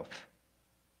must do both.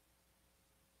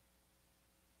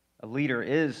 A leader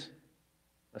is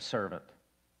a servant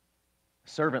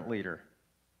leader.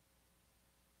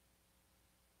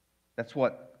 That's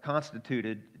what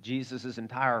constituted Jesus'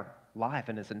 entire life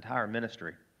and his entire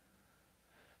ministry.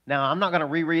 Now, I'm not going to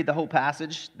reread the whole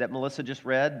passage that Melissa just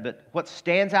read, but what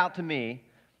stands out to me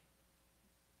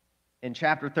in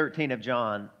chapter 13 of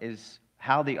John is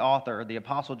how the author, the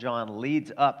Apostle John,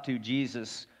 leads up to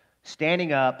Jesus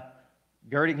standing up,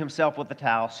 girding himself with a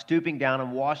towel, stooping down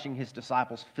and washing his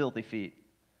disciples' filthy feet.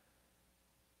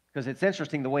 Because it's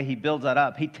interesting the way he builds that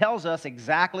up. He tells us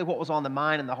exactly what was on the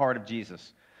mind and the heart of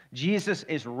Jesus. Jesus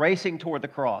is racing toward the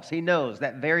cross. He knows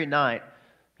that very night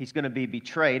he's going to be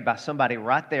betrayed by somebody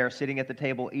right there sitting at the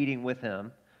table eating with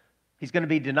him. He's going to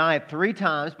be denied 3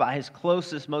 times by his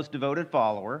closest, most devoted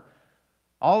follower.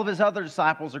 All of his other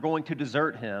disciples are going to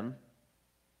desert him.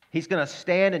 He's going to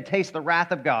stand and taste the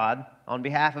wrath of God on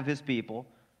behalf of his people.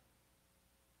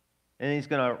 And he's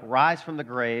going to rise from the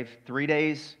grave 3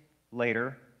 days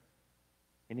later.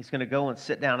 And he's going to go and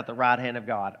sit down at the right hand of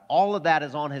God. All of that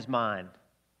is on his mind.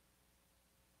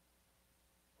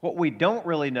 What we don't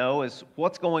really know is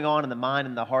what's going on in the mind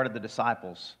and the heart of the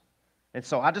disciples. And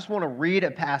so I just want to read a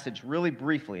passage really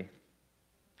briefly.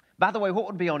 By the way, what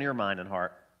would be on your mind and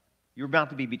heart? You're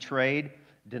about to be betrayed,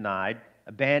 denied,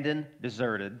 abandoned,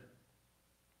 deserted.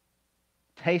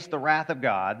 Taste the wrath of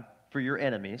God for your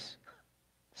enemies.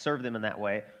 Serve them in that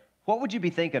way. What would you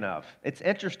be thinking of? It's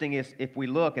interesting if we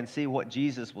look and see what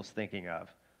Jesus was thinking of,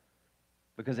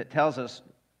 because it tells us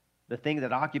the thing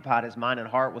that occupied his mind and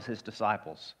heart was his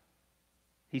disciples.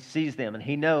 He sees them and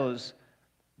he knows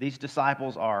these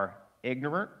disciples are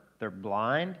ignorant, they're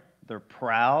blind, they're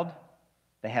proud,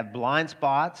 they have blind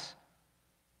spots.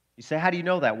 You say, how do you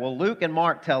know that? Well, Luke and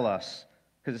Mark tell us,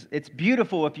 because it's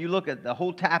beautiful if you look at the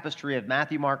whole tapestry of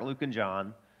Matthew, Mark, Luke, and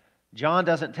John. John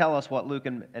doesn't tell us what Luke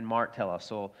and Mark tell us.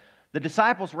 So the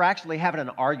disciples were actually having an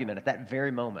argument at that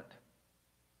very moment.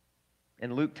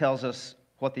 And Luke tells us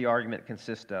what the argument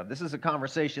consists of. This is a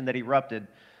conversation that erupted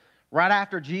right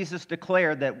after Jesus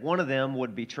declared that one of them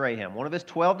would betray him. One of his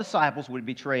 12 disciples would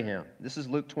betray him. This is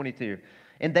Luke 22.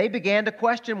 And they began to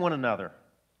question one another,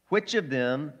 which of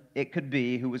them it could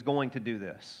be who was going to do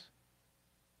this.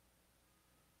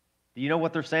 Do you know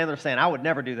what they're saying? They're saying, I would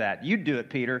never do that. You'd do it,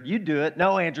 Peter. You'd do it.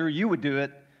 No, Andrew, you would do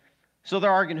it. So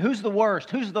they're arguing, who's the worst?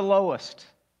 Who's the lowest?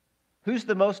 Who's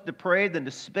the most depraved and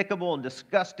despicable and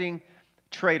disgusting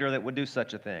traitor that would do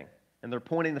such a thing? And they're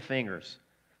pointing the fingers.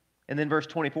 And then verse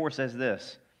 24 says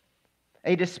this,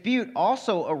 a dispute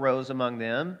also arose among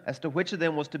them as to which of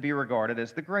them was to be regarded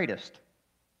as the greatest.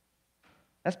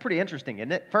 That's pretty interesting,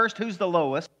 isn't it? First, who's the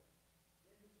lowest?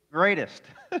 Greatest.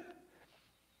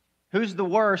 Who's the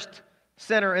worst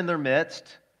sinner in their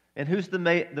midst? And who's the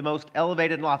most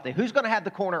elevated and lofty? Who's going to have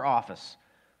the corner office?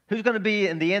 Who's going to be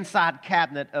in the inside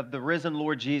cabinet of the risen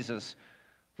Lord Jesus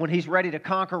when he's ready to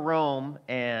conquer Rome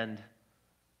and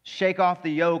shake off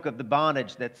the yoke of the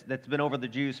bondage that's been over the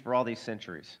Jews for all these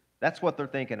centuries? That's what they're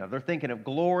thinking of. They're thinking of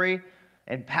glory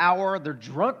and power. They're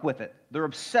drunk with it. They're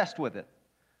obsessed with it,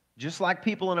 just like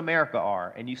people in America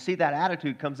are. And you see that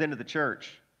attitude comes into the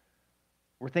church.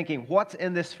 We're thinking, what's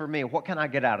in this for me? What can I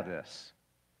get out of this?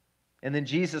 And then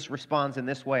Jesus responds in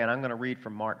this way, and I'm going to read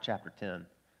from Mark chapter 10.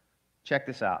 Check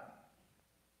this out.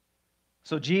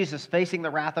 So Jesus, facing the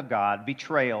wrath of God,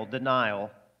 betrayal, denial,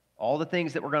 all the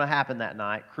things that were going to happen that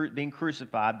night, being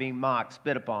crucified, being mocked,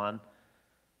 spit upon,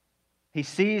 he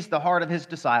sees the heart of his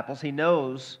disciples. He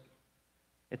knows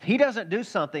if he doesn't do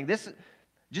something, this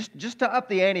just to up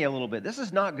the ante a little bit, this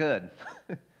is not good.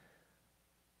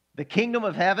 The kingdom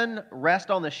of heaven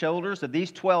rests on the shoulders of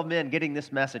these 12 men getting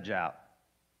this message out.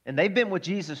 And they've been with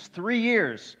Jesus 3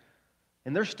 years,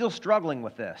 and they're still struggling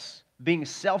with this. Being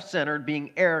self-centered,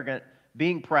 being arrogant,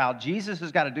 being proud. Jesus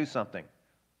has got to do something.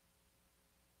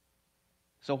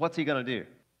 So what's he going to do?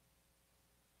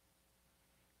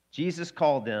 Jesus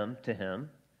called them to him,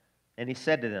 and he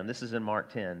said to them, this is in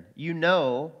Mark 10, you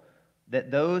know that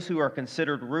those who are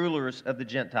considered rulers of the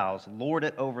Gentiles lord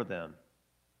it over them,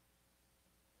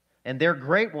 and their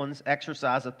great ones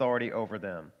exercise authority over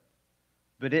them.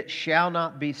 But it shall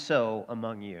not be so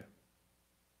among you.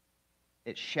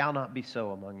 It shall not be so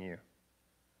among you.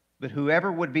 But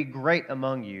whoever would be great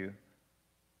among you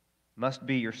must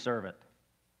be your servant.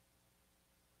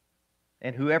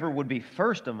 And whoever would be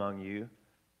first among you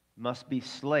must be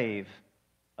slave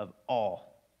of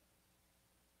all.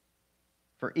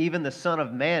 For even the Son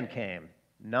of Man came,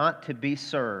 not to be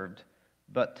served,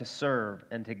 but to serve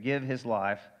and to give his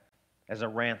life as a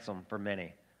ransom for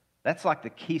many. That's like the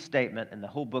key statement in the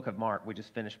whole book of Mark we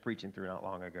just finished preaching through not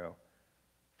long ago.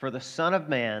 For the Son of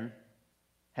Man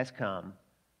has come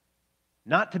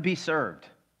not to be served,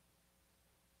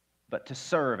 but to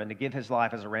serve and to give his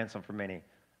life as a ransom for many.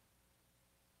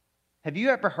 Have you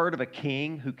ever heard of a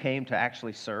king who came to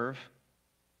actually serve?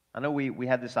 I know we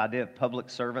have this idea of public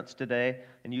servants today,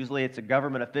 and usually it's a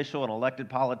government official, an elected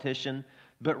politician,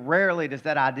 but rarely does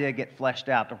that idea get fleshed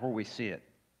out to where we see it.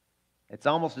 It's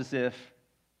almost as if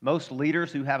most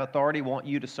leaders who have authority want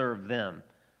you to serve them.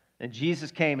 And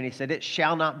Jesus came and he said, it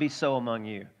shall not be so among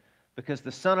you. Because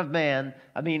the Son of Man,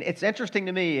 it's interesting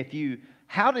to me,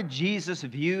 how did Jesus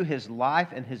view his life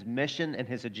and his mission and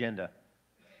his agenda?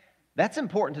 That's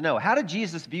important to know. How did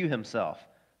Jesus view himself?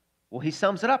 Well, he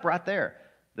sums it up right there.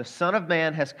 The Son of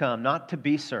Man has come not to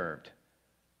be served,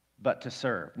 but to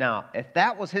serve. Now, if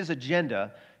that was his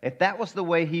agenda, if that was the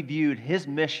way he viewed his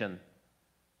mission,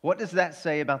 what does that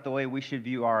say about the way we should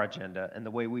view our agenda and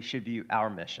the way we should view our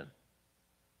mission?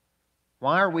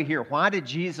 Why are we here? Why did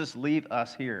Jesus leave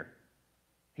us here?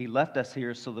 He left us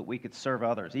here so that we could serve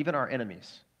others, even our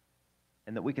enemies,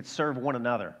 and that we could serve one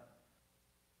another.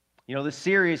 You know, this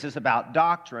series is about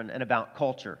doctrine and about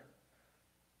culture.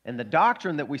 And the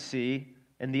doctrine that we see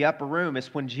in the upper room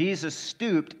is when Jesus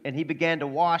stooped and he began to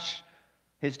wash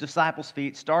his disciples'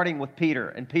 feet, starting with Peter.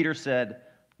 And Peter said,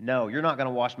 no, you're not going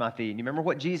to wash my feet. And you remember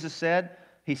what Jesus said?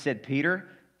 He said, Peter,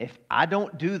 if I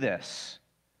don't do this,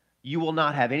 you will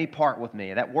not have any part with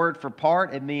me. That word for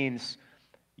part, it means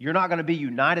you're not going to be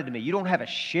united to me. You don't have a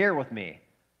share with me.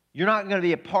 You're not going to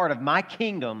be a part of my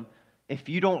kingdom if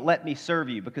you don't let me serve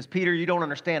you. Because, Peter, you don't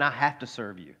understand, I have to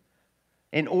serve you.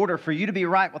 In order for you to be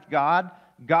right with God,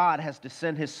 God has to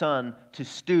send his Son to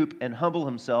stoop and humble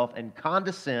himself and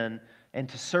condescend and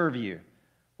to serve you.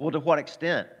 Well, to what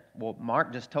extent? Well,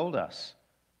 Mark just told us.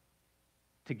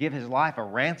 To give his life a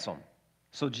ransom.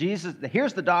 So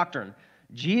here's the doctrine.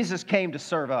 Jesus came to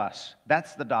serve us.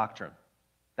 That's the doctrine.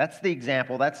 That's the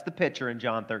example. That's the picture in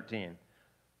John 13.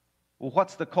 Well,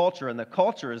 what's the culture? And the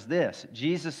culture is this.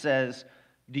 Jesus says,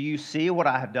 Do you see what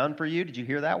I have done for you? Did you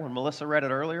hear that when Melissa read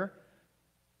it earlier?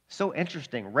 So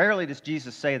interesting. Rarely does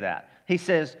Jesus say that. He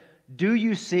says, do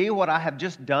you see what I have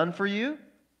just done for you?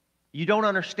 You don't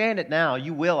understand it now.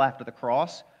 You will after the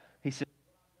cross. He says,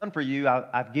 what I've done for you,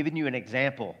 I've given you an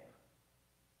example.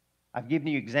 I've given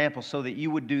you examples so that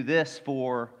you would do this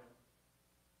for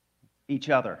each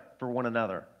other, for one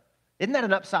another. Isn't that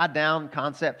an upside down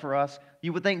concept for us?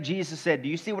 You would think Jesus said, do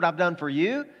you see what I've done for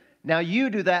you? Now you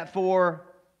do that for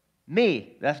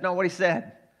me. That's not what he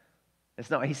said. It's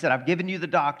not. He said, I've given you the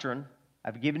doctrine.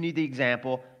 I've given you the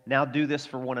example. Now do this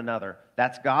for one another.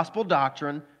 That's gospel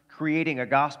doctrine, creating a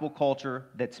gospel culture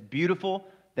that's beautiful,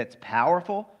 that's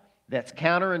powerful, that's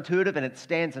counterintuitive, and it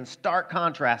stands in stark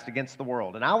contrast against the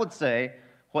world. And I would say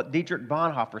what Dietrich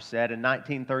Bonhoeffer said in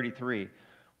 1933,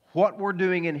 what we're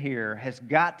doing in here has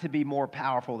got to be more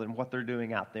powerful than what they're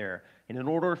doing out there. And in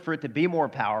order for it to be more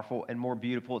powerful and more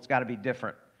beautiful, it's got to be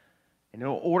different. And in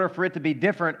order for it to be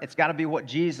different, it's got to be what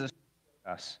Jesus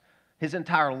showed us. His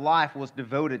entire life was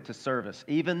devoted to service,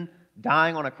 even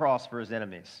dying on a cross for his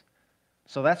enemies.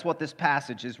 So that's what this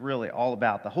passage is really all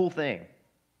about, the whole thing.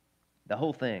 The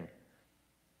whole thing.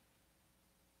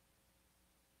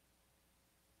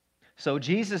 So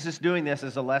Jesus is doing this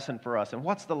as a lesson for us. And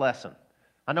what's the lesson?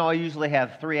 I know I usually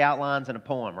have 3 outlines and a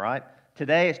poem, right?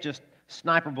 Today it's just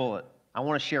sniper bullet. I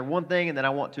want to share one thing, and then I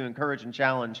want to encourage and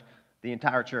challenge the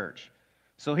entire church.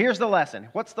 So here's the lesson.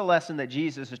 What's the lesson that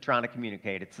Jesus is trying to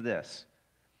communicate? It's this.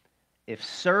 If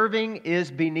serving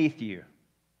is beneath you,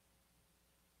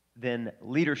 then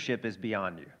leadership is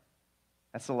beyond you.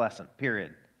 That's the lesson,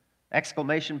 period.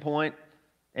 Exclamation point,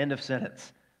 end of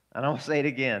sentence. And I'll say it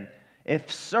again.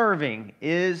 If serving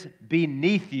is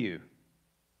beneath you,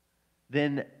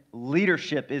 then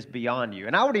leadership is beyond you.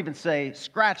 And I would even say,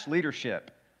 scratch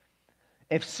leadership.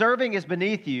 If serving is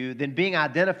beneath you, then being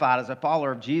identified as a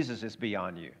follower of Jesus is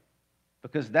beyond you.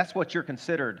 Because that's what you're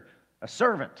considered, a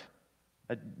servant.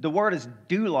 The word is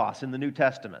doulos in the New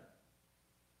Testament.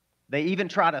 They even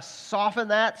try to soften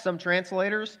that, some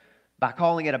translators, by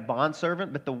calling it a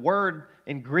bondservant. But the word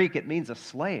in Greek, it means a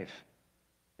slave.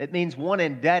 It means one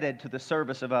indebted to the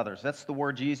service of others. That's the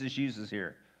word Jesus uses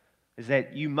here, is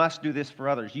that you must do this for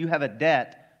others. You have a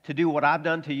debt to do what I've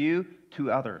done to you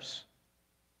to others.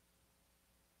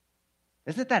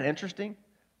 Isn't that interesting?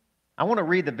 I want to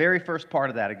read the very first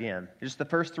part of that again, just the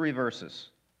first 3 verses.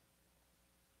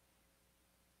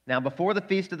 Now, before the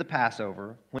feast of the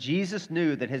Passover, when Jesus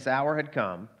knew that his hour had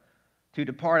come to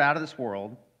depart out of this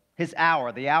world, his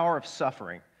hour, the hour of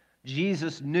suffering,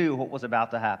 Jesus knew what was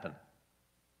about to happen.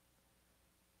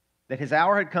 That his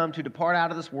hour had come to depart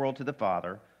out of this world to the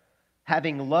Father,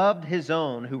 having loved his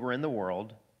own who were in the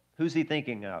world. Who's he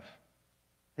thinking of?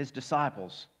 His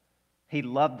disciples. He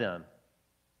loved them.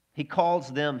 He calls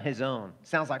them his own.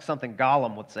 Sounds like something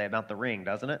Gollum would say about the ring,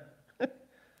 doesn't it?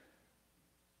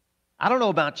 I don't know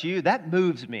about you, that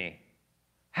moves me.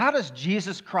 How does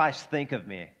Jesus Christ think of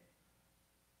me?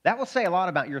 That will say a lot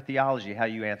about your theology, how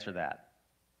you answer that.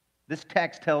 This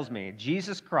text tells me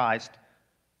Jesus Christ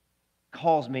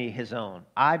calls me his own.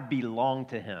 I belong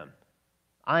to him.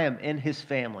 I am in his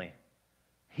family.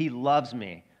 He loves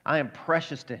me. I am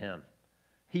precious to him.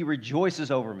 He rejoices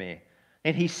over me.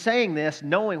 And he's saying this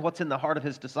knowing what's in the heart of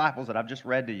his disciples that I've just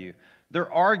read to you.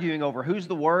 They're arguing over who's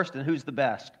the worst and who's the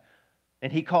best.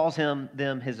 And he calls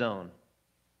them his own.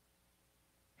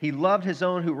 He loved his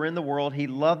own who were in the world. He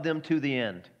loved them to the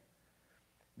end.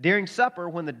 During supper,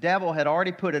 when the devil had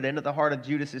already put it into the heart of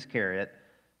Judas Iscariot,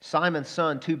 Simon's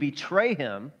son, to betray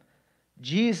him,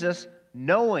 Jesus,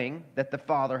 knowing that the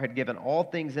Father had given all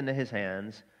things into his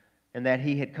hands and that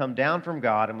he had come down from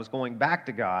God and was going back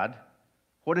to God,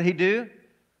 what did he do?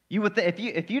 You would if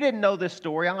you didn't know this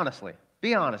story, honestly,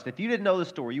 be honest. If you didn't know this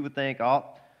story, you would think, oh,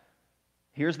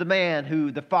 here's the man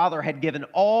who the Father had given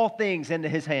all things into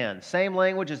his hands. Same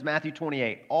language as Matthew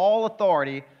 28. All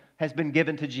authority has been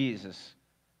given to Jesus.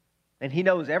 And he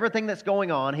knows everything that's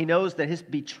going on. He knows that his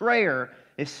betrayer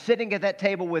is sitting at that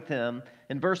table with him.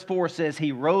 And verse 4 says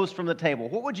he rose from the table.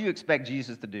 What would you expect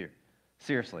Jesus to do?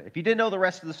 Seriously, if you didn't know the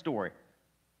rest of the story.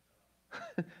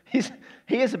 He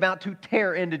is about to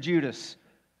tear into Judas,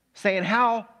 saying,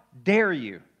 how dare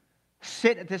you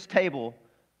sit at this table?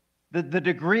 The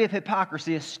degree of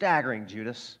hypocrisy is staggering,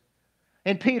 Judas.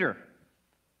 And Peter,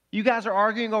 you guys are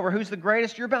arguing over who's the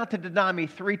greatest. You're about to deny me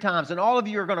 3 times, and all of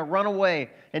you are going to run away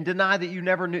and deny that you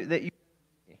never knew that you.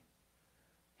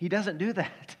 He doesn't do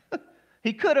that.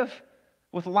 He could have,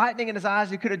 with lightning in his eyes,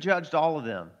 he could have judged all of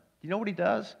them. You know what he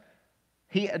does?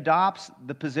 He adopts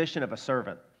the position of a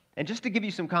servant. And just to give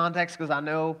you some context, because I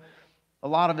know a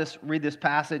lot of us read this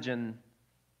passage and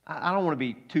I don't want to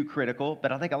be too critical,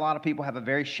 but I think a lot of people have a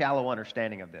very shallow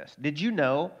understanding of this. Did you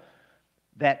know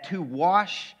that to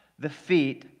wash the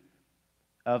feet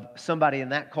of somebody in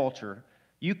that culture,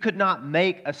 you could not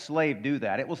make a slave do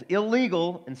that? It was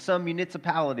illegal in some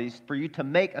municipalities for you to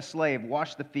make a slave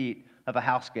wash the feet of a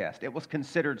house guest. It was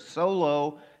considered so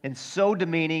low and so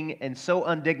demeaning and so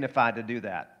undignified to do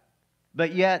that.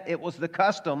 But yet, it was the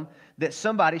custom that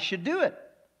somebody should do it.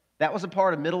 That was a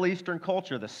part of Middle Eastern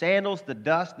culture, the sandals, the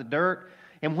dust, the dirt.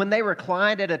 And when they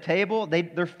reclined at a table,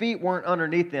 their feet weren't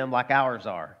underneath them like ours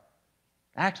are.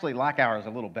 I actually like ours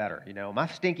a little better, you know. My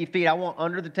stinky feet, I want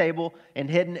under the table and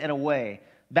hidden and away.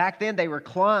 Back then, they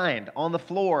reclined on the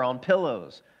floor on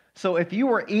pillows. So if you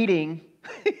were eating,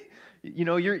 you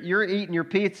know, you're eating your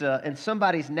pizza and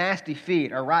somebody's nasty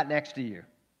feet are right next to you.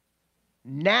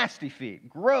 Nasty feet,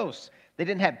 gross. They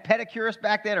didn't have pedicurists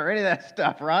back then or any of that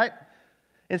stuff, right?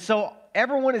 And so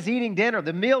everyone is eating dinner.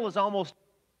 The meal is almost,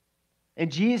 and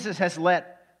Jesus has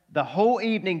let the whole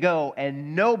evening go,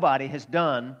 and nobody has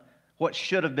done what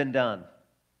should have been done.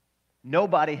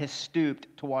 Nobody has stooped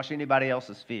to wash anybody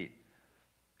else's feet.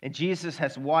 And Jesus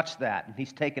has watched that, and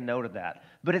he's taken note of that.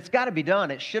 But it's got to be done.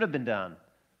 It should have been done.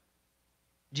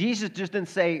 Jesus just didn't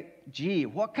say, gee,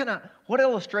 what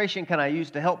illustration can I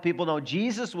use to help people know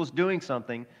Jesus was doing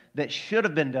something that should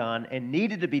have been done and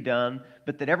needed to be done,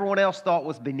 but that everyone else thought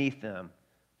was beneath them.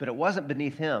 But it wasn't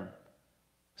beneath him.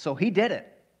 So he did it.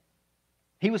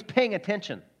 He was paying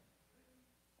attention.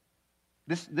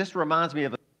 This reminds me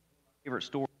of a favorite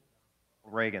story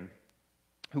of Reagan,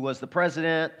 who was the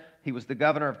president. He was the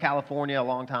governor of California a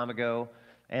long time ago.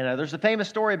 And there's a famous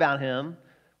story about him.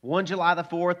 One July the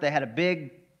 4th, they had a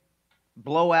big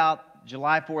blowout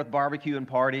July 4th barbecue and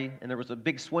party, and there was a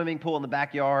big swimming pool in the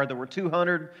backyard. There were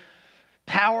 200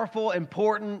 powerful,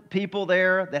 important people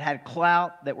there that had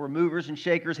clout, that were movers and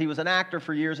shakers. He was an actor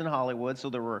for years in Hollywood, so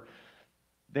there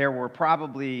were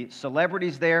probably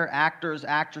celebrities there, actors,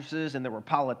 actresses, and there were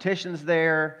politicians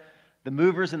there, the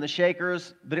movers and the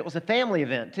shakers, but it was a family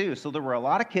event too, so there were a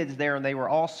lot of kids there, and they were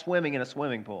all swimming in a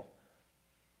swimming pool.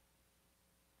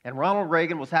 And Ronald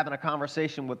Reagan was having a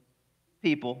conversation with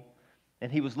people,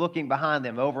 and he was looking behind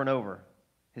them over and over,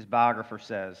 his biographer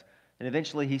says. And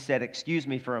eventually he said, "Excuse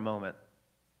me for a moment."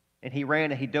 And he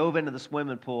ran and he dove into the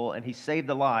swimming pool, and he saved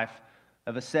the life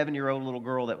of a 7-year-old little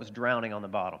girl that was drowning on the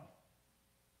bottom.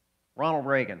 Ronald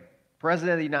Reagan,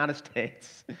 President of the United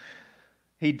States.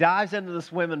 He dives into the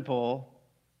swimming pool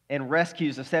and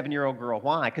rescues a 7-year-old girl.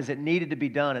 Why? Because it needed to be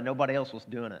done, and nobody else was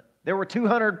doing it. There were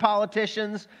 200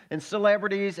 politicians and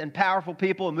celebrities and powerful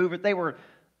people and movers. They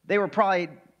were probably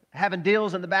having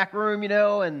deals in the back room, you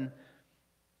know, and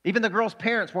even the girl's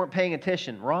parents weren't paying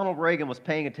attention. Ronald Reagan was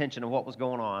paying attention to what was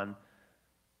going on.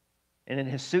 And in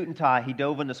his suit and tie, he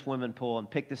dove in the swimming pool and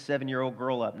picked this 7-year-old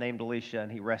girl up named Alicia, and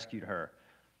he rescued her.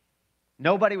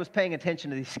 Nobody was paying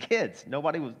attention to these kids. It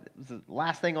was the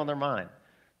last thing on their mind.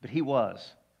 But he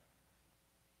was.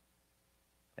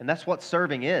 And that's what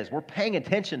serving is. We're paying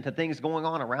attention to things going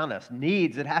on around us,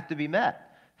 needs that have to be met,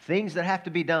 things that have to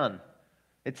be done.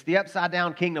 It's the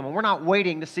upside-down kingdom, and we're not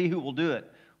waiting to see who will do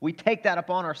it. We take that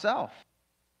upon ourselves.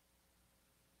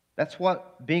 That's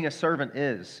what being a servant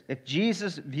is. If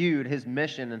Jesus viewed his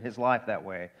mission and his life that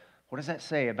way, what does that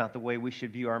say about the way we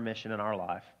should view our mission in our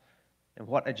life and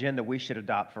what agenda we should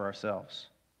adopt for ourselves?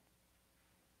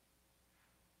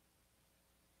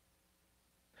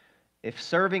 If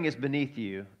serving is beneath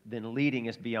you, then leading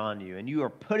is beyond you, and you are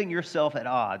putting yourself at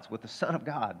odds with the Son of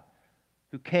God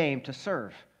who came to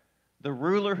serve. The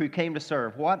ruler who came to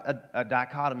serve. What a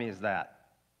dichotomy is that?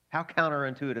 How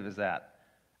counterintuitive is that?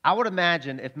 I would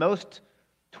imagine if most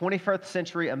 21st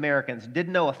century Americans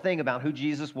didn't know a thing about who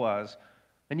Jesus was,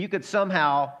 and you could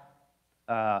somehow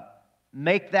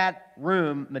make that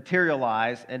room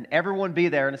materialize and everyone be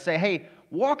there and say, "Hey,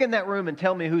 walk in that room and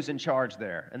tell me who's in charge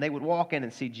there." And they would walk in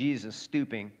and see Jesus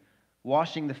stooping,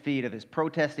 washing the feet of his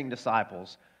protesting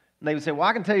disciples. And they would say, "Well,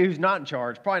 I can tell you who's not in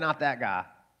charge. Probably not that guy."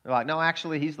 They're like, "No,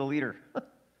 actually, he's the leader."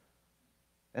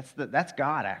 That's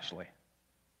God, actually.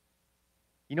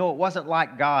 You know, it wasn't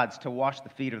like God's to wash the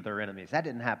feet of their enemies. That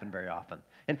didn't happen very often.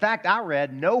 In fact, I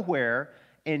read nowhere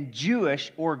in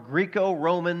Jewish or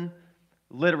Greco-Roman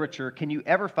literature can you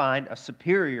ever find a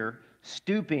superior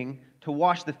stooping to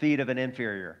wash the feet of an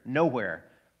inferior. Nowhere.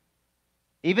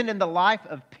 Even in the life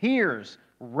of peers,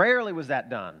 rarely was that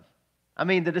done. I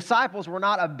mean, the disciples were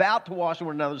not about to wash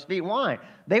one another's feet. Why?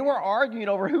 They were arguing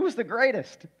over who was the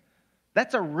greatest.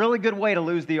 That's a really good way to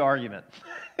lose the argument.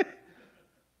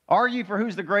 Argue for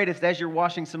who's the greatest as you're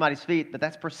washing somebody's feet, but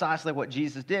that's precisely what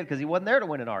Jesus did because he wasn't there to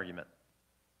win an argument.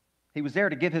 He was there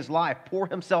to give his life, pour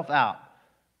himself out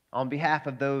on behalf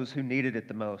of those who needed it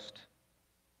the most.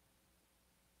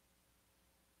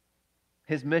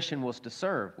 His mission was to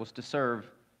serve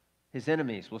his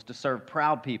enemies, was to serve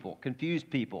proud people, confused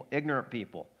people, ignorant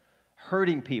people,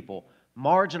 hurting people,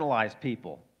 marginalized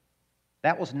people.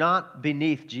 That was not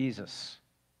beneath Jesus.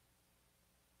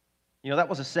 You know, that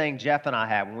was a saying Jeff and I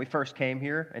had when we first came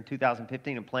here in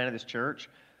 2015 and planted this church,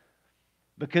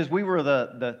 because we were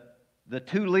the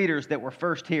two leaders that were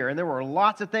first here, and there were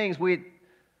lots of things we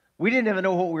didn't even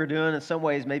know what we were doing. In some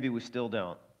ways, maybe we still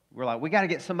don't. We're like, we got to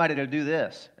get somebody to do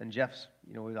this. And Jeff's,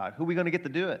 we're like, who are we going to get to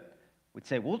do it? We'd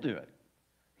say, we'll do it.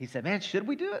 He said, man, should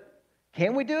we do it?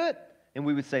 Can we do it? And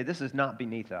we would say, this is not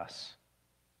beneath us.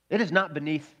 It is not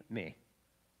beneath me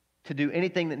to do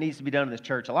anything that needs to be done in this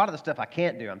church. A lot of the stuff I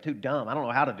can't do. I'm too dumb. I don't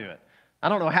know how to do it. I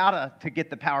don't know how to get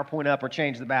the PowerPoint up or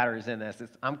change the batteries in this.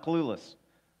 I'm clueless.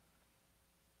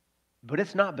 But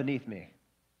it's not beneath me.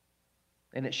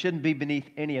 And it shouldn't be beneath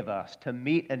any of us to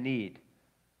meet a need,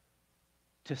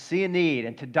 to see a need,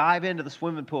 and to dive into the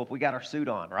swimming pool if we got our suit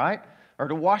on, right? Or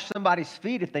to wash somebody's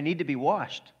feet if they need to be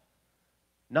washed.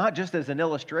 Not just as an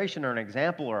illustration or an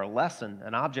example or a lesson,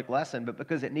 an object lesson, but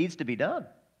because it needs to be done.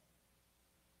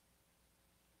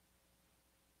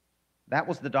 That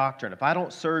was the doctrine. If I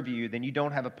don't serve you, then you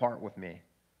don't have a part with me.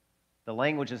 The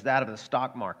language is that of the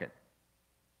stock market.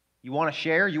 You want to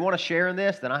share? You want to share in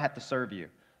this? Then I have to serve you.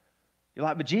 You're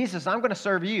like, but Jesus, I'm going to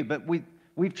serve you. But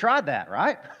we've tried that,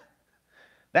 right?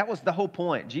 That was the whole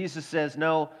point. Jesus says,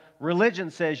 no,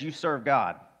 religion says you serve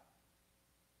God.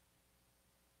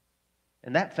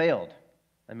 And that failed.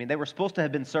 I mean, they were supposed to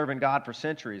have been serving God for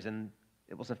centuries, and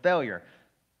it was a failure.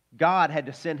 God had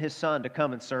to send His Son to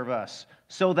come and serve us,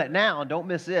 so that now, don't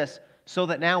miss this, so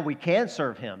that now we can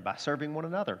serve Him by serving one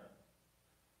another.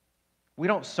 We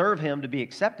don't serve Him to be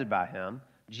accepted by Him.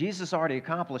 Jesus already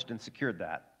accomplished and secured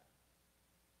that.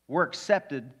 We're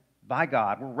accepted by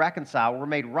God. We're reconciled. We're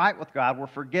made right with God. We're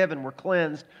forgiven. We're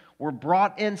cleansed. We're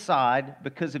brought inside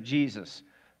because of Jesus.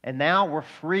 And now we're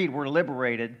freed. We're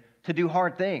liberated to do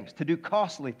hard things, to do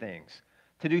costly things,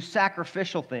 to do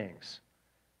sacrificial things,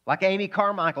 like Amy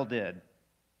Carmichael did.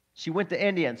 She went to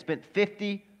India and spent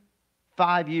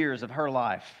 55 years of her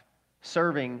life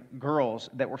serving girls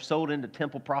that were sold into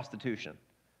temple prostitution.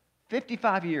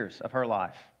 55 years of her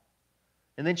life.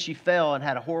 And then she fell and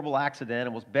had a horrible accident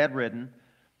and was bedridden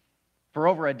for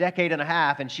over a decade and a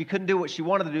half, and she couldn't do what she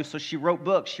wanted to do, so she wrote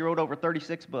books. She wrote over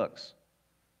 36 books.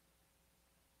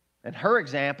 And her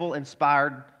example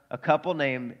inspired a couple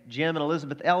named Jim and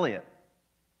Elizabeth Elliott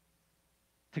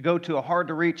to go to a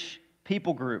hard-to-reach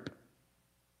people group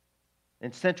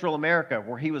in Central America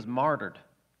where he was martyred.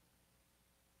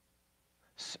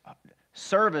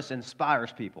 Service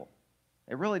inspires people.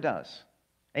 It really does.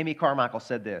 Amy Carmichael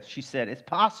said this. She said, it's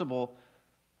possible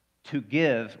to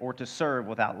give or to serve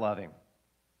without loving,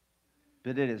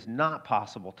 but it is not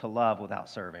possible to love without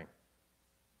serving.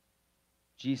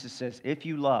 Jesus says, if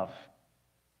you love,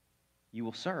 you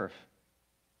will serve.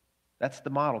 That's the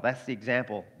model. That's the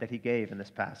example that He gave in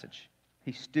this passage.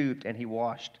 He stooped and He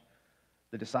washed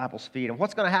the disciples' feet. And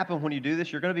what's going to happen when you do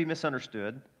this? You're going to be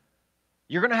misunderstood.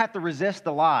 You're going to have to resist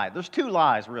the lie. There's two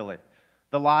lies, really.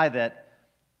 The lie that,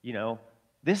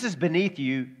 this is beneath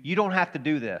you. You don't have to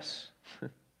do this.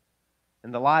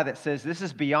 And the lie that says, this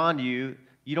is beyond you.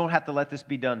 You don't have to let this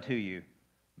be done to you.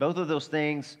 Both of those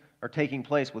things are taking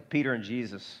place with Peter and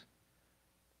Jesus.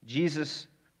 Jesus,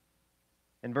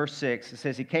 in verse 6, it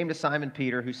says, He came to Simon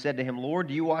Peter, who said to Him, Lord,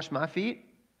 do you wash my feet?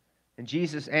 And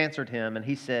Jesus answered him, and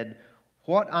He said,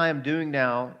 what I am doing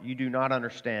now you do not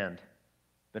understand,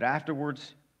 but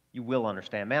afterwards you will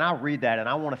understand. Man, I'll read that, and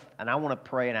I want to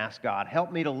pray and ask God,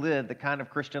 help me to live the kind of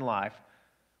Christian life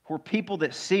where people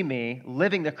that see me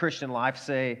living the Christian life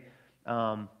say,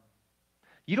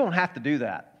 you don't have to do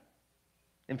that.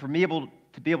 And for me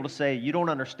to be able to say, you don't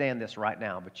understand this right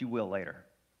now, but you will later.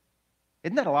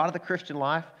 Isn't that a lot of the Christian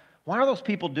life? Why are those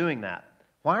people doing that?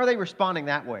 Why are they responding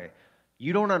that way?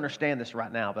 You don't understand this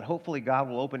right now, but hopefully God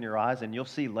will open your eyes and you'll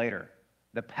see later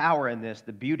the power in this,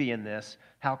 the beauty in this,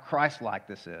 how Christ-like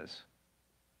this is.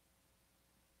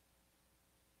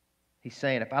 He's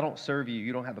saying, if I don't serve you,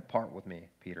 you don't have a part with me,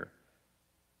 Peter.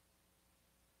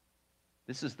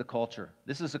 This is the culture.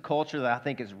 This is a culture that I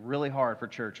think is really hard for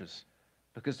churches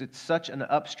because it's such an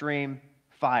upstream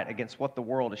fight against what the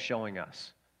world is showing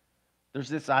us. There's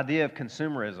this idea of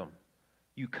consumerism.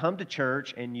 You come to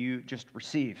church and you just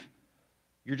receive.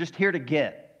 You're just here to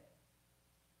get.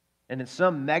 And in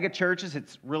some mega churches,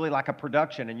 it's really like a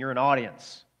production and you're an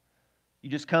audience. You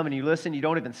just come and you listen. You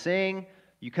don't even sing.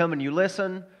 You come and you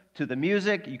listen to the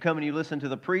music. You come and you listen to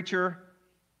the preacher.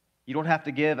 You don't have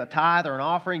to give a tithe or an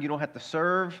offering. You don't have to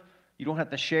serve. You don't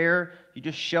have to share. You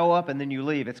just show up and then you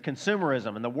leave. It's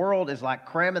consumerism, and the world is like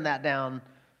cramming that down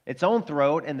its own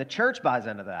throat, and the church buys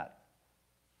into that.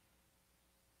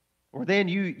 Or then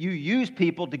you use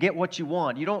people to get what you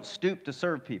want. You don't stoop to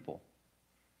serve people.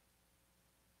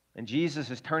 And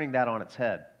Jesus is turning that on its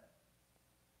head.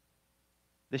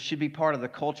 This should be part of the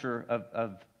culture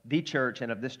of the church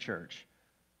and of this church.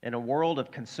 In a world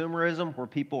of consumerism where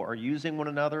people are using one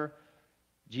another,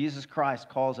 Jesus Christ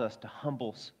calls us to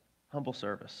humble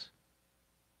service.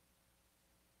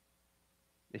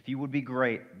 If you would be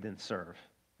great, then serve.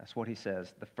 That's what he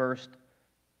says. The first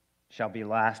shall be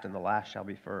last, and the last shall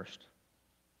be first.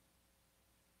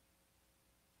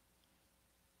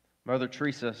 Mother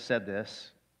Teresa said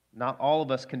this: not all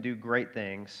of us can do great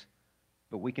things,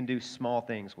 but we can do small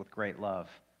things with great love.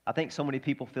 I think so many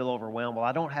people feel overwhelmed. Well,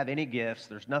 I don't have any gifts.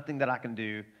 There's nothing that I can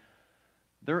do.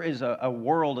 There is a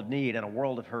world of need and a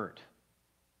world of hurt,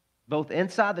 both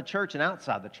inside the church and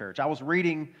outside the church. I was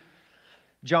reading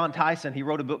John Tyson. He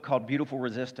wrote a book called Beautiful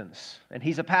Resistance, and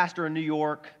he's a pastor in New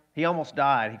York. He almost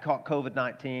died. He caught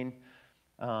COVID-19.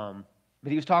 But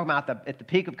he was talking about at the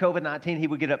peak of COVID-19, he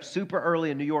would get up super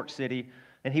early in New York City,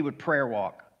 and he would prayer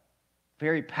walk.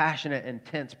 Very passionate,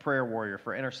 intense prayer warrior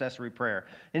for intercessory prayer.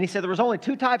 And he said there was only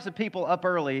two types of people up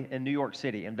early in New York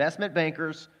City: investment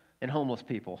bankers and homeless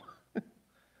people.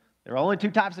 There are only two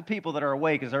types of people that are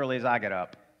awake as early as I get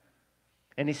up.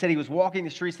 And he said he was walking the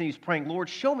streets and he was praying, Lord,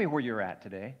 show me where you're at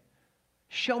today.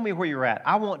 Show me where you're at.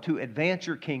 I want to advance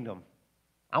your kingdom.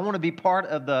 I want to be part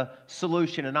of the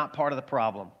solution and not part of the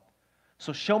problem.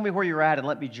 So show me where you're at and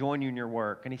let me join you in your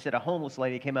work. And he said a homeless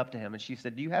lady came up to him and she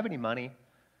said, do you have any money?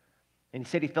 And he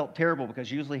said he felt terrible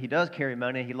because usually he does carry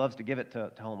money. He loves to give it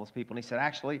to homeless people. And he said,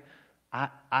 actually, I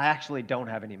actually don't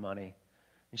have any money.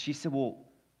 And she said, well,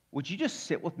 would you just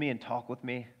sit with me and talk with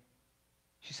me?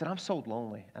 She said, I'm so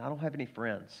lonely and I don't have any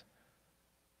friends.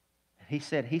 And he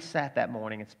said he sat that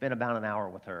morning and spent about an hour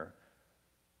with her.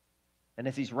 And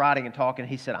as he's writing and talking,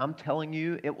 he said, I'm telling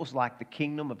you, it was like the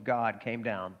kingdom of God came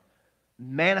down.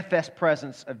 Manifest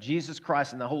presence of Jesus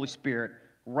Christ and the Holy Spirit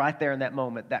right there in that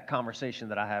moment, that conversation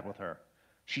that I had with her.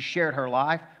 She shared her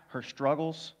life, her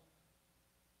struggles,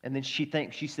 and then she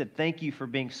said, thank you for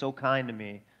being so kind to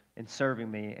me and serving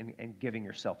me and giving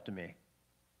yourself to me.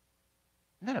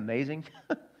 Isn't that amazing?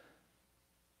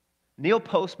 Neil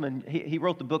Postman, he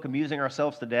wrote the book Amusing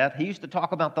Ourselves to Death. He used to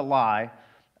talk about the lie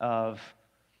of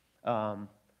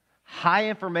high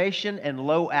information and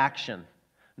low action.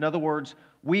 In other words,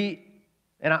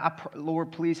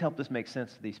 Lord, please help this make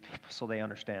sense to these people so they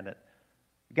understand it.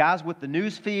 Guys, with the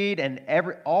news feed and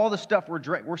all the stuff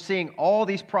we're seeing all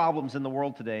these problems in the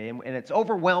world today, and it's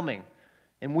overwhelming.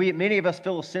 And many of us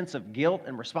feel a sense of guilt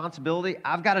and responsibility.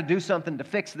 I've got to do something to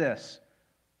fix this.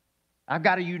 I've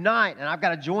got to unite, and I've got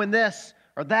to join this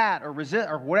or that or resist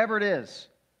or whatever it is.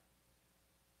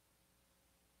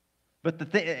 But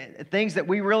the things that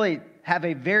we really have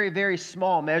a very, very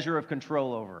small measure of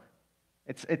control over.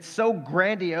 It's so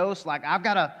grandiose, like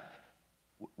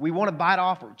we want to bite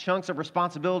off chunks of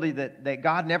responsibility that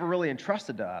God never really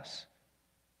entrusted to us.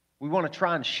 We want to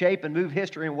try and shape and move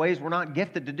history in ways we're not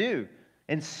gifted to do.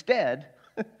 Instead,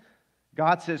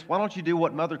 God says, why don't you do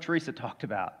what Mother Teresa talked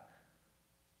about?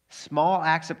 Small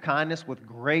acts of kindness with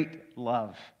great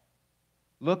love.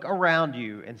 Look around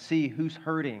you and see who's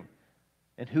hurting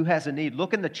and who has a need.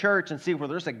 Look in the church and see where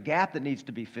there's a gap that needs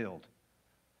to be filled.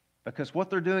 Because what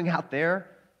they're doing out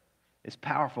there is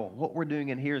powerful. What we're doing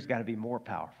in here has got to be more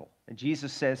powerful. And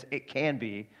Jesus says it can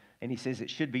be, and he says it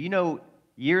should be. You know,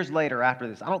 years later after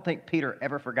this, I don't think Peter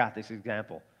ever forgot this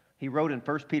example. He wrote in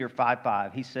 1 Peter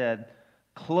 5:5, he said,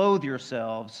 clothe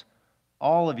yourselves,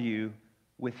 all of you,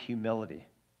 with humility.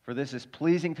 For this is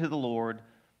pleasing to the Lord,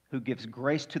 who gives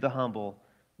grace to the humble,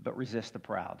 but resists the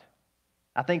proud.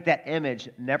 I think that image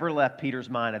never left Peter's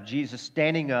mind of Jesus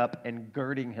standing up and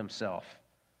girding himself,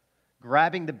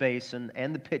 grabbing the basin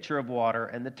and the pitcher of water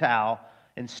and the towel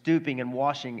and stooping and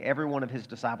washing every one of his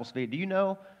disciples' feet. Do you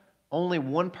know only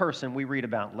one person we read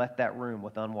about left that room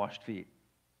with unwashed feet?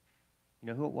 You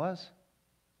know who it was?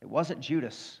 It wasn't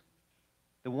Judas.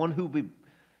 The one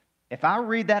if I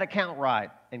read that account right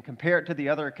and compare it to the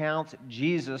other accounts,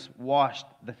 Jesus washed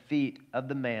the feet of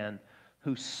the man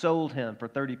who sold him for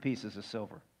 30 pieces of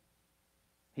silver.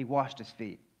 He washed his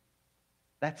feet.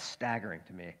 That's staggering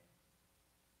to me.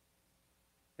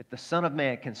 If the Son of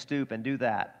Man can stoop and do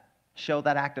that, show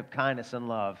that act of kindness and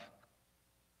love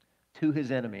to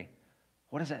his enemy,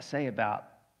 what does that say about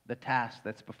the task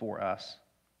that's before us?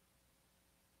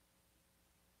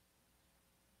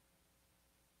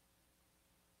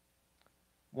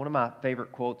 One of my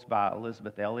favorite quotes by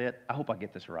Elizabeth Elliot, I hope I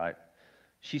get this right.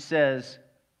 She says,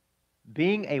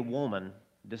 being a woman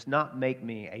does not make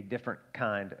me a different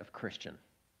kind of Christian.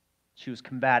 She was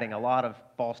combating a lot of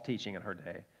false teaching in her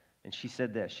day. And she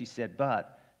said this. She said,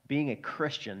 but being a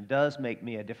Christian does make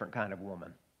me a different kind of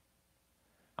woman.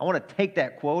 I want to take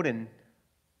that quote and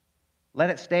let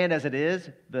it stand as it is,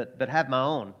 but have my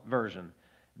own version.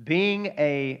 Being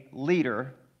a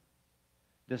leader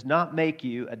does not make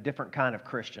you a different kind of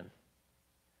Christian.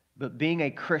 But being a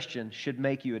Christian should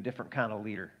make you a different kind of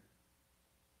leader.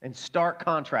 In stark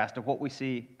contrast to what we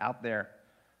see out there.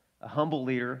 A humble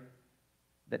leader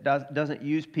that doesn't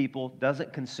use people,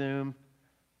 doesn't consume,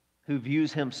 who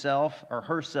views himself or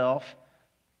herself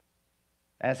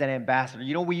as an ambassador.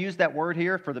 You know, we use that word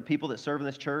here for the people that serve in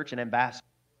this church, an ambassador.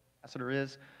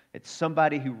 It's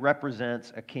somebody who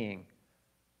represents a king.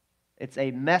 It's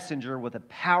a messenger with a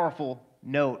powerful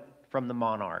note from the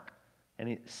monarch. And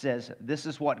it says, this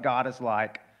is what God is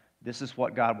like. This is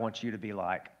what God wants you to be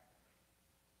like.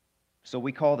 So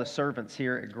we call the servants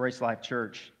here at Grace Life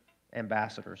Church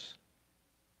ambassadors.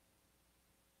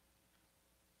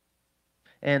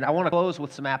 And I want to close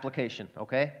with some application,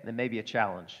 okay? And maybe a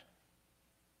challenge.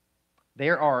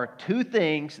 There are two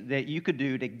things that you could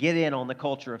do to get in on the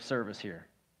culture of service here.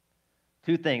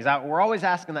 Two things. We're always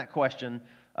asking that question.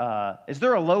 Is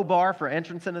there a low bar for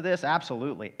entrance into this?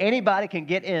 Absolutely. Anybody can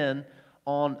get in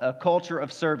on a culture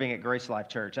of serving at Grace Life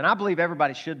Church. And I believe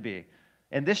everybody should be.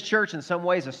 And this church in some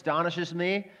ways astonishes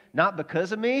me, not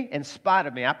because of me, in spite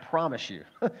of me, I promise you.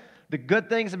 The good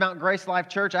things about Grace Life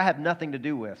Church, I have nothing to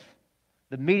do with.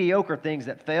 The mediocre things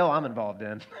that fail, I'm involved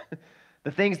in.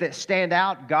 The things that stand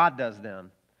out, God does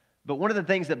them. But one of the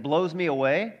things that blows me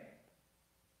away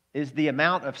is the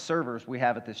amount of servers we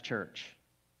have at this church.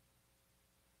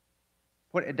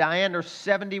 Diane, there's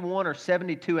 71 or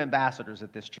 72 ambassadors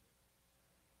at this church.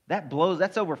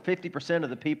 That's over 50% of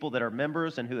the people that are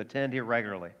members and who attend here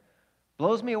regularly.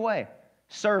 Blows me away.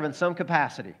 Serve in some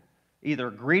capacity. Either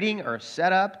greeting or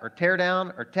setup or tear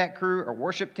down or tech crew or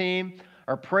worship team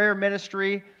or prayer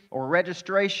ministry or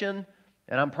registration.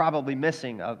 And I'm probably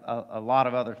missing a lot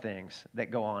of other things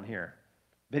that go on here.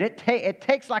 But it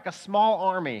takes like a small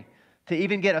army to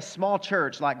even get a small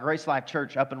church like Grace Life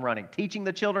Church up and running. Teaching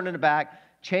the children in the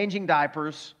back, changing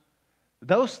diapers.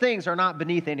 Those things are not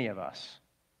beneath any of us.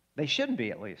 They shouldn't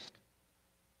be, at least.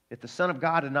 If the Son of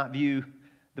God did not view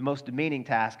the most demeaning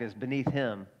task as beneath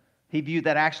him, he viewed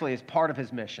that actually as part of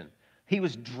his mission. He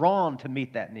was drawn to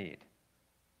meet that need.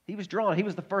 He was drawn. He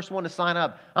was the first one to sign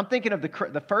up. I'm thinking of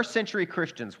the first century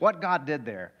Christians, what God did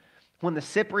there. When the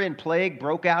Cyprian plague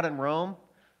broke out in Rome,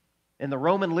 and the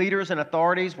Roman leaders and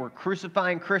authorities were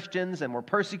crucifying Christians and were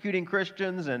persecuting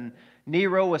Christians, and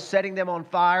Nero was setting them on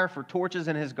fire for torches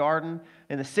in his garden,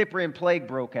 and the Cyprian plague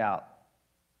broke out.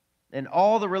 And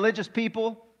all the religious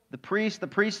people, the priests, the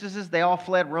priestesses, they all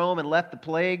fled Rome and left the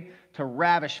plague to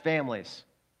ravish families.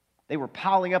 They were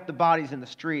piling up the bodies in the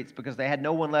streets because they had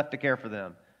no one left to care for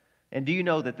them. And do you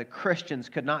know that the Christians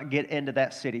could not get into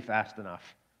that city fast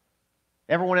enough?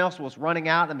 Everyone else was running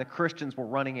out and the Christians were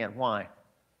running in. Why?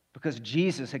 Because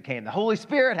Jesus had came. The Holy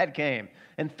Spirit had came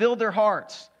and filled their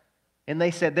hearts. And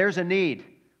they said, there's a need.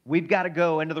 We've got to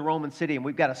go into the Roman city and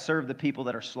we've got to serve the people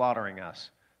that are slaughtering us.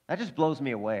 That just blows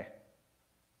me away.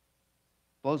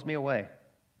 Blows me away.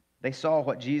 They saw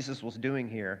what Jesus was doing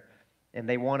here, and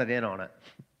they wanted in on it.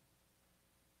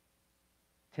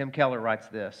 Tim Keller writes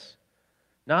this: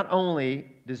 not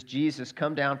only does Jesus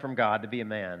come down from God to be a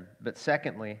man, but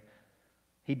secondly,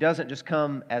 he doesn't just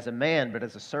come as a man, but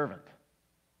as a servant.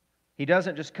 He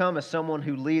doesn't just come as someone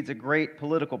who leads a great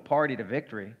political party to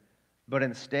victory, but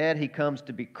instead he comes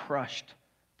to be crushed,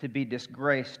 to be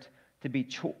disgraced, to be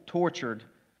tortured,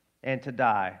 and to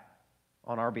die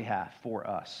on our behalf for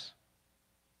us.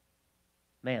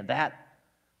 Man,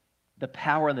 the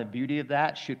power and the beauty of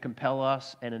that should compel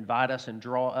us and invite us and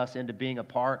draw us into being a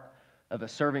part of a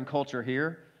serving culture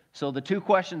here. So the two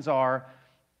questions are,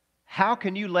 how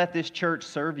can you let this church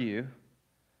serve you?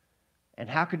 And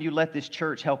how can you let this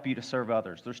church help you to serve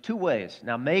others? There's two ways.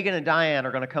 Now, Megan and Diane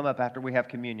are going to come up after we have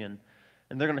communion,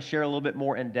 and they're going to share a little bit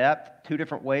more in depth, two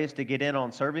different ways to get in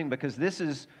on serving, because this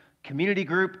is community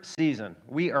group season.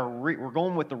 We're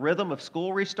going with the rhythm of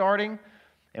school restarting,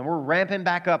 and we're ramping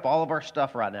back up all of our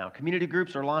stuff right now. Community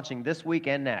groups are launching this week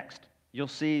and next. You'll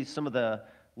see some of the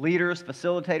leaders,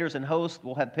 facilitators, and hosts.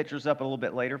 We'll have pictures up a little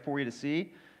bit later for you to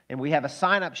see. And we have a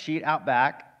sign-up sheet out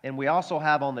back, and we also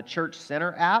have on the Church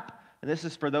Center app, and this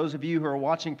is for those of you who are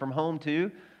watching from home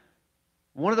too.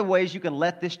 One of the ways you can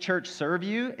let this church serve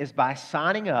you is by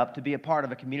signing up to be a part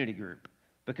of a community group.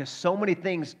 Because so many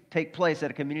things take place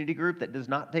at a community group that does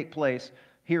not take place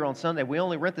here on Sunday. We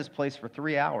only rent this place for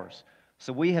 3 hours.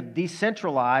 So we have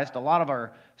decentralized a lot of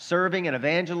our serving and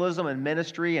evangelism and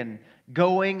ministry and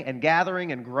going and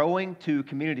gathering and growing to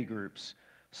community groups.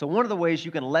 So one of the ways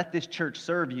you can let this church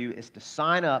serve you is to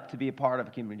sign up to be a part of a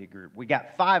community group. We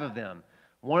got 5 of them.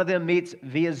 One of them meets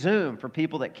via Zoom for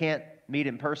people that can't meet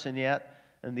in person yet,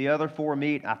 and the other 4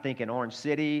 meet, I think, in Orange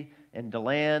City, in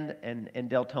DeLand, and in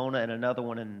Deltona, and another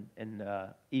one in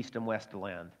East and West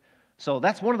DeLand. So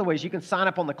that's one of the ways you can sign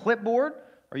up on the clipboard,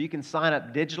 or you can sign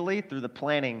up digitally through the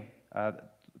planning,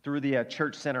 through the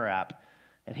Church Center app.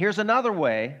 And here's another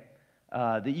way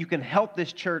that you can help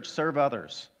this church serve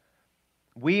others.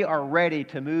 We are ready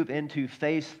to move into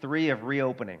phase 3 of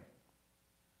reopening.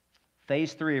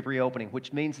 Phase 3 of reopening,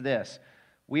 which means this.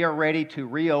 We are ready to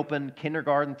reopen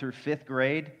kindergarten through 5th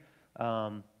grade,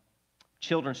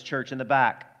 children's church in the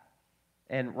back.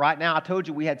 And right now, I told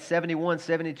you we had 71,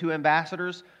 72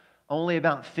 ambassadors. Only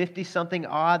about 50-something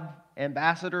odd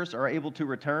ambassadors are able to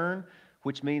return,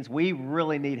 which means we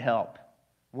really need help.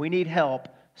 We need help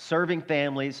serving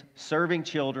families, serving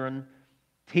children,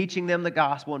 teaching them the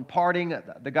gospel, imparting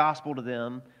the gospel to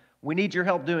them. We need your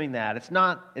help doing that.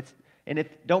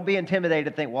 Don't be intimidated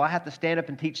to think, well, I have to stand up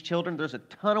and teach children. There's a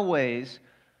ton of ways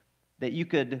that you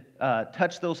could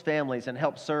touch those families and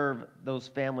help serve those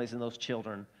families and those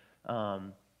children.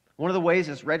 One of the ways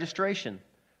is registration.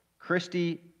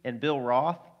 Christy and Bill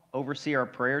Roth oversee our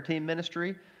prayer team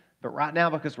ministry, but right now,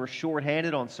 because we're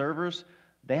short-handed on servers,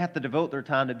 they have to devote their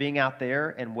time to being out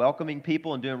there and welcoming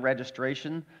people and doing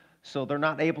registration. So they're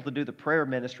not able to do the prayer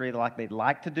ministry like they'd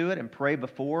like to do it and pray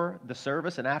before the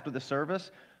service and after the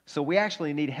service. So we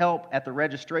actually need help at the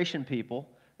registration table,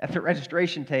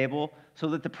 so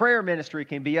that the prayer ministry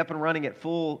can be up and running at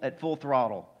full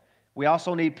throttle. We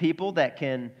also need people that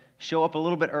can show up a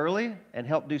little bit early and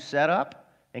help do setup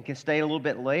and can stay a little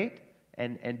bit late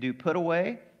and do put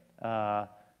away.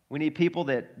 We need people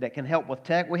that can help with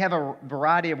tech. We have a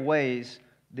variety of ways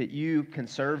that you can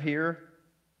serve here.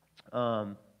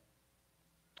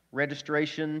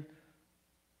 Registration.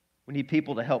 We need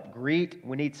people to help greet.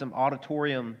 We need some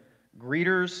auditorium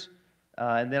greeters.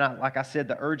 And then, like I said,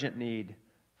 the urgent need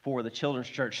for the children's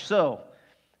church. So,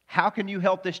 how can you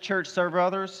help this church serve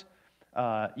others?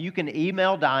 You can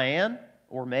email Diane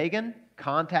or Megan,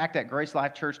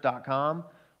 contact@gracelifechurch.com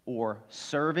or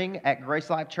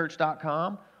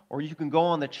serving@gracelifechurch.com, or you can go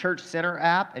on the Church Center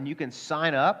app and you can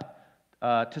sign up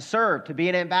to serve, to be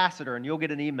an ambassador, and you'll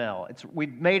get an email.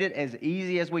 We've made it as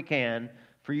easy as we can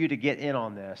for you to get in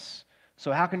on this.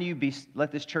 So how can you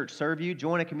let this church serve you?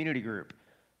 Join a community group.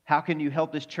 How can you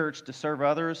help this church to serve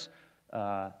others?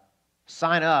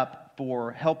 Sign up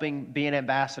for helping be an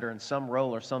ambassador in some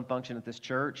role or some function at this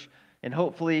church. And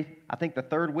hopefully, I think the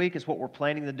 3rd week is what we're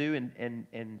planning to do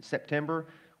in September.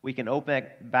 We can open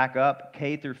back up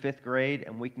K through 5th grade,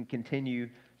 and we can continue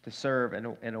to serve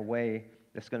in a way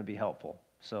that's going to be helpful.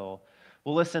 So,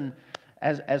 well, listen,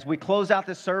 as we close out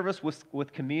this service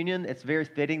with communion, it's very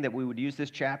fitting that we would use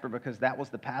this chapter because that was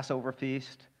the Passover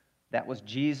feast. That was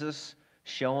Jesus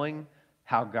showing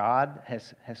how God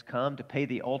has come to pay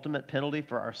the ultimate penalty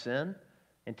for our sin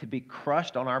and to be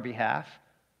crushed on our behalf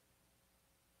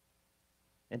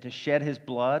and to shed his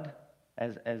blood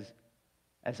as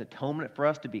atonement for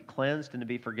us to be cleansed and to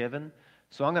be forgiven.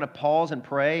 So I'm going to pause and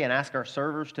pray and ask our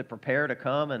servers to prepare to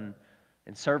come and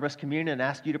serve us communion and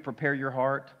ask you to prepare your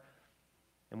heart.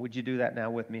 And would you do that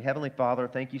now with me? Heavenly Father,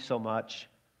 thank you so much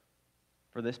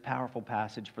for this powerful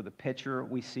passage, for the picture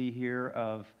we see here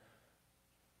of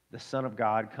the Son of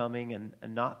God coming and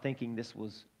not thinking this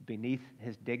was beneath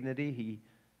his dignity.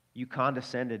 You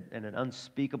condescended in an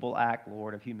unspeakable act,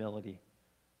 Lord, of humility.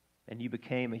 And you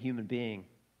became a human being.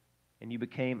 And you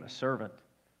became a servant.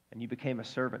 And you became a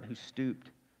servant who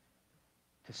stooped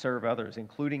to serve others,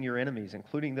 including your enemies,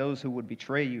 including those who would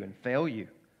betray you and fail you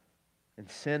and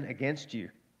sin against you.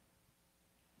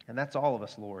 And that's all of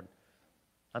us, Lord.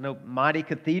 I know mighty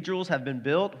cathedrals have been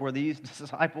built where these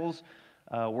disciples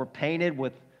were painted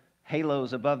with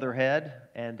halos above their head.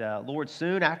 And Lord,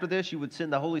 soon after this, you would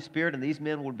send the Holy Spirit and these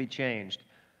men would be changed.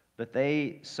 But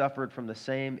they suffered from the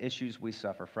same issues we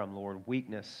suffer from, Lord.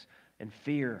 Weakness and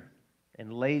fear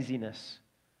and laziness.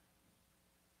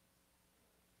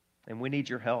 And we need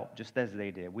your help, just as they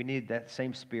did. We need that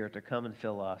same Spirit to come and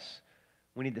fill us.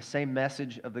 We need the same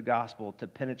message of the gospel to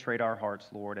penetrate our hearts,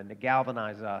 Lord, and to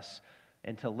galvanize us,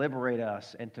 and to liberate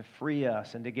us, and to free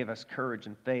us, and to give us courage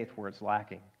and faith where it's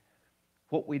lacking.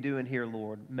 What we do in here,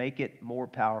 Lord, make it more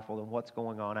powerful than what's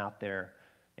going on out there.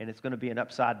 And it's going to be an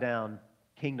upside-down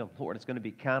kingdom, Lord. It's going to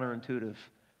be counterintuitive.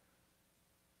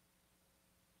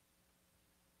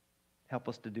 Help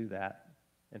us to do that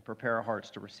and prepare our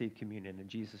hearts to receive communion. In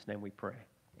Jesus' name we pray.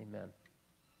 Amen.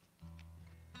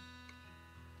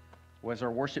 Well, as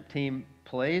our worship team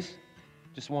plays,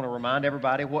 just want to remind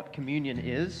everybody what communion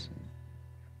is.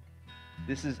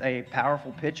 This is a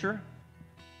powerful picture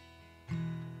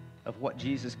of what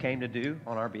Jesus came to do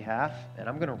on our behalf. And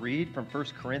I'm going to read from 1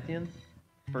 Corinthians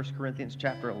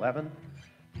chapter 11.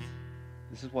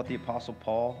 This is what the Apostle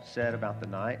Paul said about the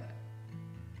night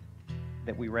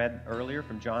that we read earlier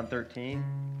from John 13.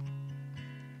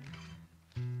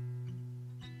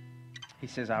 He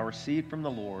says, I received from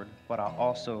the Lord what I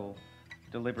also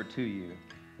delivered to you,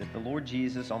 that the Lord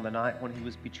Jesus, on the night when he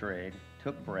was betrayed,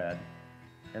 took bread,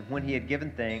 and when he had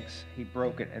given thanks, he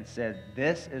broke it and said,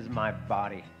 this is my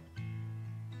body,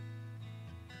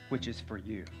 which is for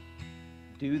you.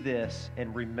 Do this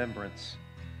in remembrance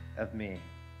of me.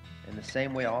 In the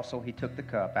same way also he took the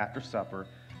cup after supper,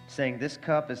 saying, this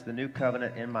cup is the new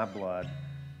covenant in my blood.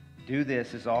 Do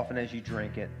this as often as you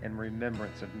drink it in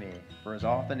remembrance of me. For as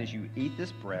often as you eat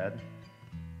this bread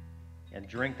and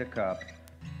drink the cup,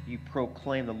 you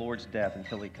proclaim the Lord's death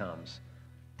until he comes.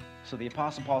 So the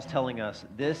Apostle Paul is telling us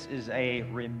this is a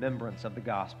remembrance of the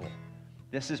gospel.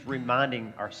 This is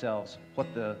reminding ourselves what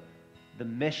the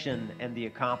mission and the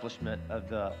accomplishment of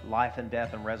the life and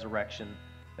death and resurrection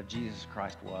of Jesus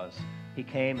Christ was. He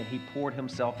came and he poured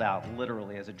himself out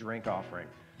literally as a drink offering.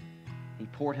 He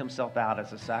poured himself out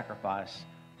as a sacrifice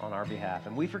on our behalf.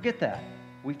 And we forget that.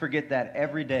 We forget that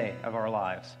every day of our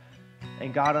lives.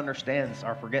 And God understands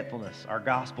our forgetfulness, our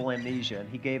gospel amnesia, and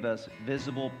he gave us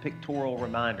visible pictorial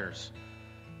reminders.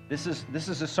 This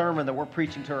is a sermon that we're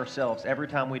preaching to ourselves every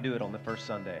time we do it on the first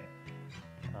Sunday.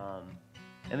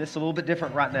 And it's a little bit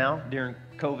different right now during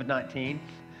COVID-19.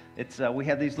 We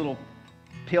have these little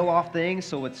peel-off things,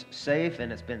 so it's safe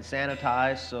and it's been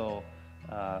sanitized, so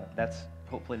that's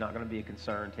hopefully not going to be a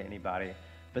concern to anybody.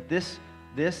 But this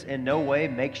in no way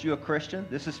makes you a Christian.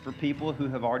 This is for people who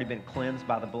have already been cleansed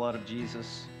by the blood of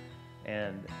Jesus.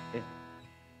 And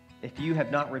if you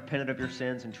have not repented of your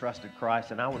sins and trusted Christ,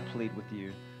 then I would plead with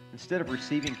you, instead of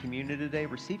receiving communion today,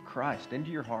 receive Christ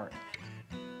into your heart.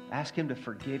 Ask him to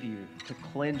forgive you, to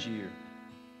cleanse you,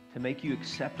 to make you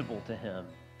acceptable to him.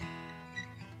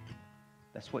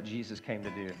 That's what Jesus came to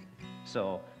do.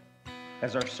 So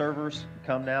as our servers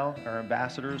come now, our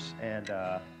ambassadors, and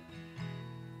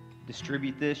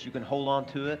distribute this, you can hold on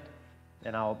to it,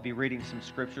 and I'll be reading some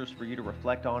scriptures for you to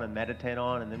reflect on and meditate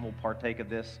on, and then we'll partake of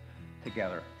this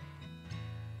together.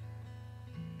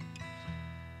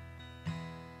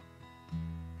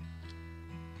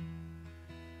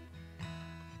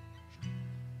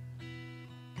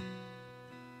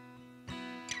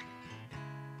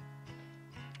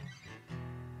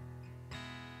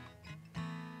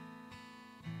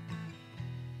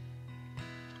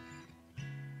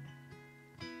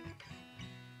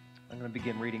 I'm going to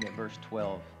begin reading at verse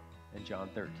 12 in John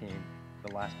 13,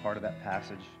 the last part of that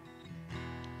passage.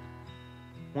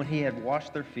 When he had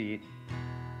washed their feet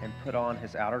and put on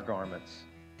his outer garments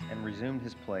and resumed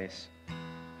his place,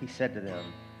 he said to them,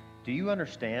 do you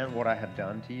understand what I have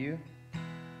done to you?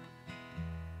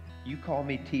 You call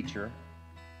me teacher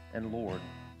and Lord,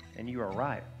 and you are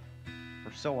right,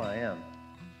 for so I am.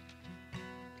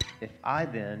 If I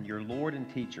then, your Lord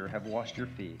and teacher, have washed your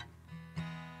feet,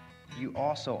 you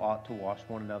also ought to wash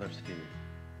one another's feet.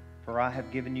 For I have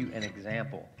given you an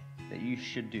example that you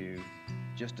should do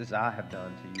just as I have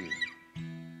done to you.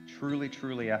 Truly,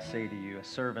 truly, I say to you, a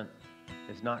servant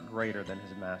is not greater than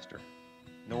his master,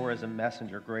 nor is a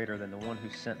messenger greater than the one who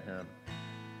sent him.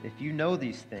 If you know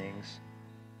these things,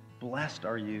 blessed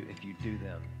are you if you do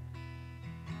them.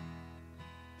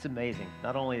 It's amazing.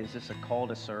 Not only is this a call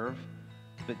to serve,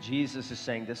 but Jesus is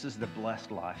saying this is the blessed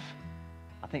life.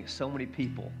 I think so many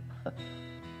people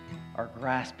are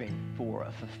grasping for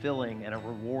a fulfilling and a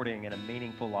rewarding and a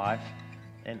meaningful life,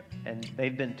 and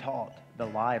they've been taught the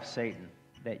lie of Satan,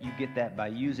 that you get that by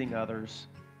using others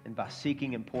and by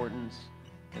seeking importance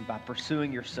and by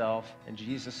pursuing yourself. And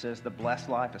Jesus says the blessed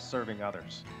life is serving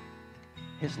others.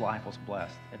 His life was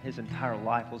blessed, and his entire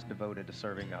life was devoted to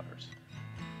serving others,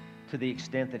 to the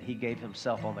extent that he gave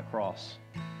himself on the cross.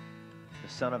 The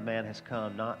Son of Man has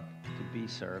come not to be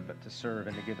served, but to serve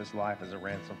and to give his life as a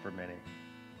ransom for many.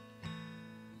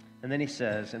 And then he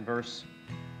says in verse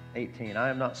 18, I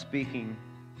am not speaking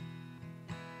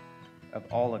of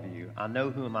all of you. I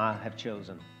know whom I have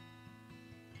chosen,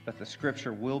 but the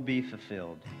scripture will be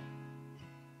fulfilled.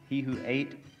 He who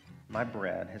ate my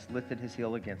bread has lifted his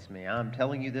heel against me. I am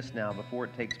telling you this now before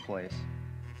it takes place,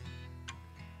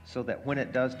 so that when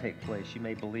it does take place, you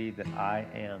may believe that I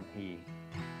am he.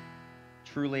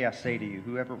 Truly I say to you,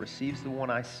 whoever receives the one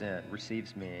I sent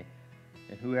receives me,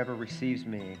 and whoever receives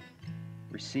me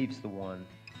receives the one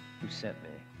who sent me.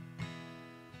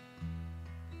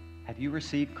 Have you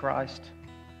received Christ?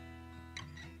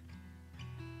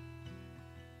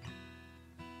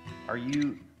 Are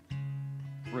you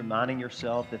reminding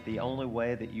yourself that the only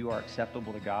way that you are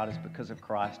acceptable to God is because of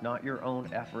Christ, not your own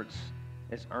efforts?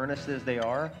 As earnest as they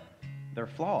are, they're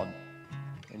flawed.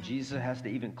 And Jesus has to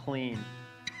even cleanse,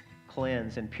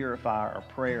 and purify our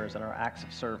prayers and our acts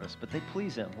of service, but they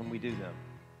please Him when we do them.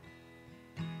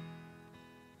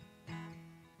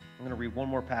 I'm going to read one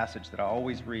more passage that I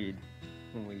always read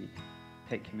when we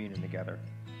take communion together.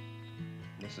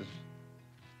 This is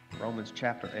Romans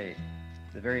chapter 8.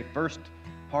 The very first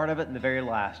part of it and the very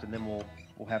last, and then we'll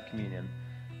have communion.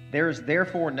 There is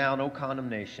therefore now no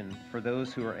condemnation for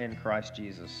those who are in Christ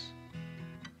Jesus.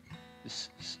 Just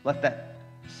let that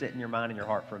sit in your mind and your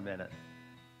heart for a minute.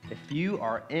 If you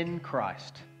are in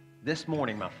Christ this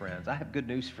morning, my friends, I have good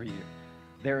news for you.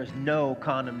 There is no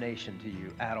condemnation to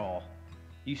you at all.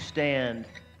 You stand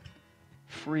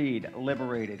freed,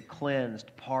 liberated,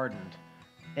 cleansed, pardoned,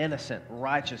 innocent,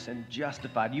 righteous, and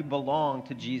justified. You belong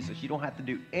to Jesus. You don't have to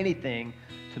do anything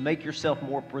to make yourself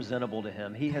more presentable to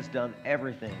Him. He has done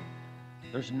everything.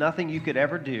 There's nothing you could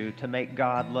ever do to make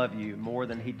God love you more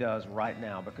than He does right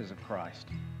now because of Christ.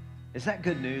 Is that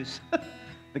good news?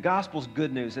 The gospel's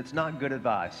good news. It's not good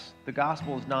advice. The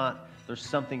gospel is not there's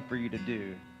something for you to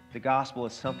do. The gospel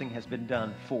is something has been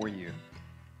done for you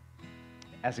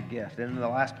as a gift. And in the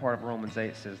last part of Romans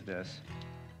 8 says this: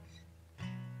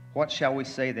 what shall we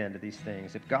say then to these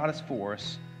things? If God is for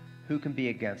us, who can be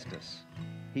against us?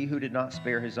 He who did not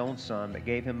spare His own Son, but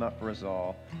gave Him up for us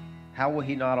all, how will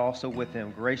He not also with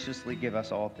Him graciously give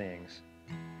us all things?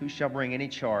 Who shall bring any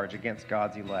charge against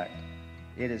God's elect?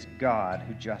 It is God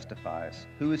who justifies.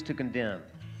 Who is to condemn?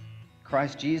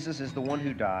 Christ Jesus is the one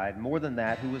who died, more than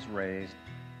that, who was raised,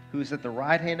 who is at the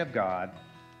right hand of God,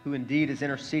 who indeed is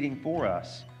interceding for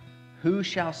us. Who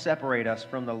shall separate us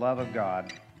from the love of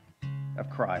God, of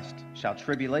Christ? Shall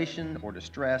tribulation or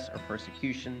distress or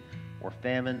persecution or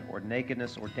famine or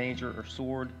nakedness or danger or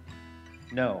sword?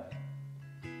 No.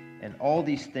 In all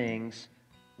these things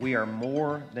we are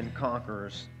more than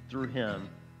conquerors through Him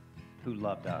who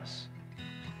loved us.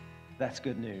 That's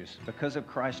good news. Because of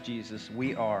Christ Jesus,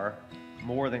 we are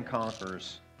more than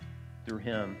conquerors through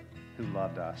Him who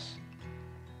loved us.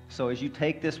 So as you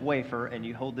take this wafer and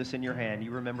you hold this in your hand,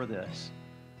 you remember this.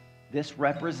 This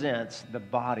represents the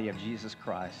body of Jesus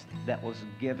Christ that was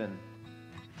given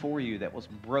for you, that was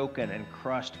broken and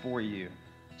crushed for you,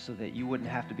 so that you wouldn't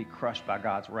have to be crushed by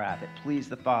God's wrath. It pleased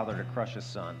the Father to crush His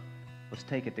Son. Let's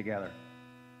take it together.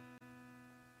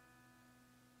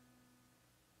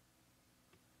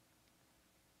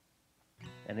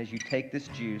 And as you take this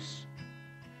juice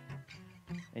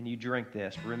and you drink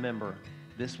this, remember,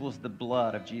 this was the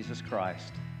blood of Jesus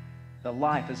Christ. The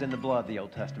life is in the blood, the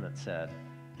Old Testament said.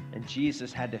 And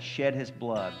Jesus had to shed His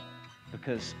blood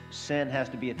because sin has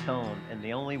to be atoned. And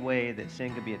the only way that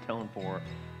sin can be atoned for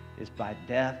is by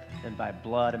death and by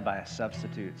blood and by a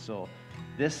substitute. So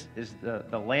this is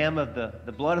the lamb of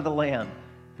the blood of the Lamb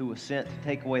who was sent to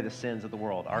take away the sins of the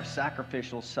world, our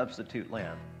sacrificial substitute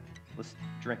lamb. Let's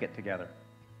drink it together.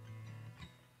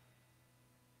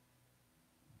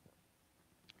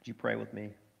 Would you pray with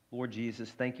me? Lord Jesus,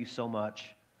 thank you so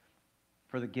much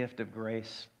for the gift of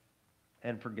grace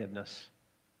and forgiveness,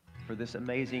 for this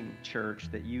amazing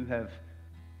church that you have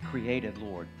created,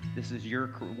 Lord. This is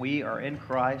we are in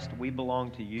Christ. We belong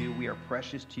to you. We are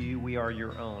precious to you. We are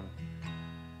your own.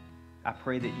 I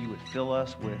pray that you would fill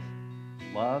us with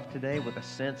love today, with a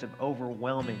sense of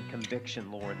overwhelming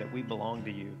conviction, Lord, that we belong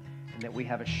to you and that we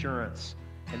have assurance.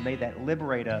 And may that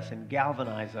liberate us and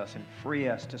galvanize us and free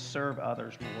us to serve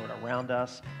others, Lord, around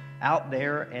us, out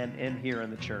there and in here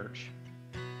in the church.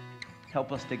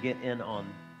 Help us to get in on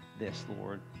this,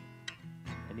 Lord,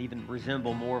 and even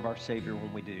resemble more of our Savior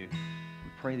when we do.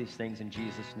 We pray these things in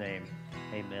Jesus' name.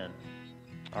 Amen.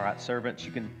 All right, servants,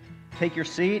 you can take your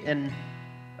seat. And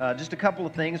just a couple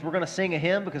of things. We're going to sing a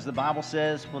hymn because the Bible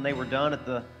says when they were done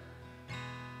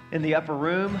in the upper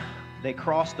room, they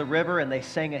crossed the river and they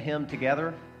sang a hymn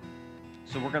together.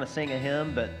 So we're going to sing a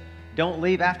hymn, but don't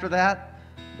leave after that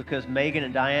because Megan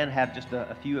and Diane have just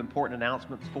a few important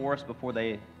announcements for us before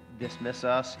they dismiss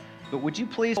us. But would you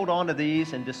please hold on to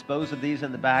these and dispose of these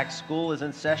in the back? School is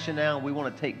in session now, and we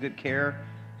want to take good care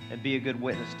and be a good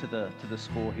witness to the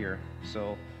school here.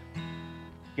 So you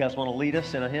guys want to lead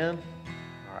us in a hymn?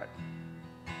 All right.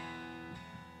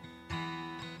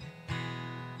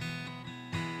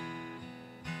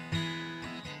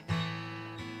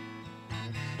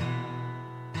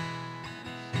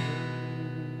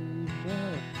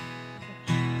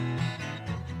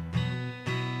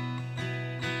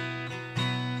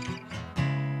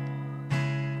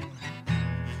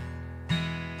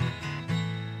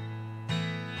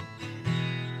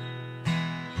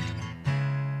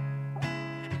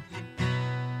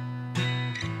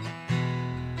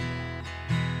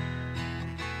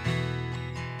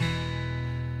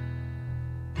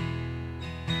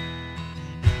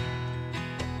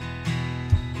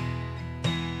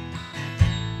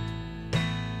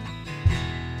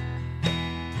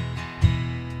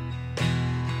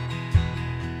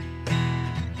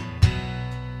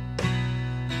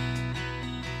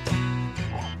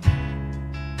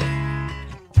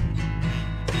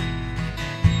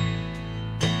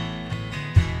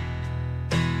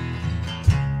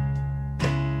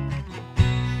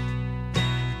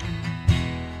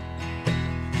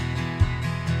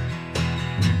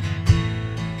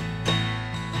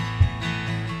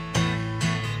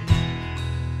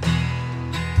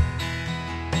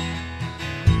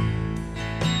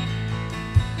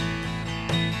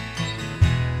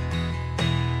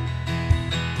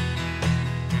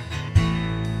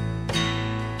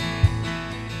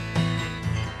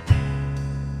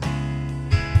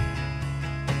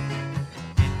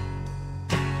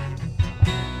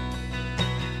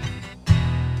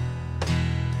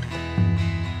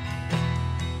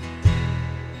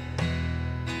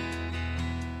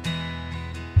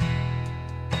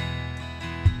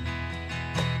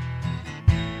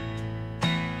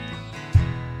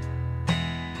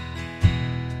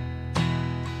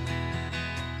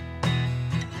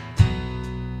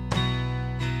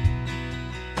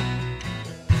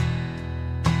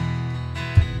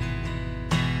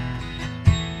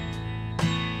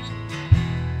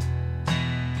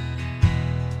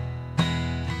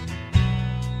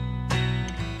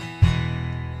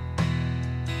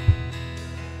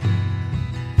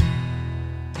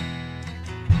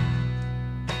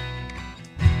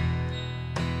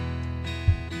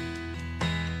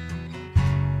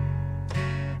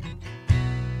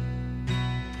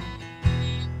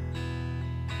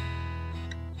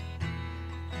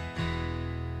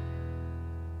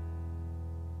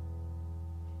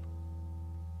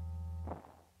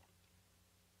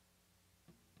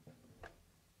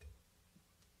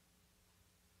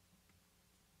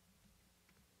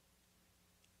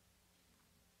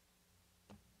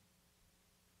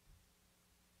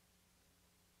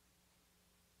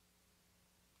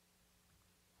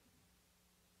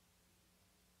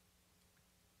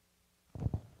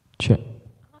 Check.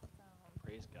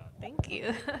 Praise God. Thank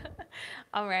you.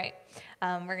 All right.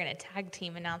 We're going to tag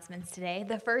team announcements today.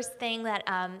 The first thing that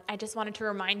I just wanted to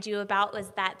remind you about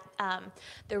was that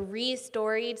the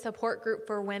Re-Storied support group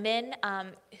for women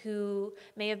who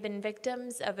may have been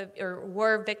victims of or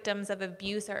were victims of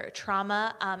abuse or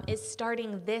trauma is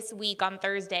starting this week on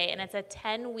Thursday, and it's a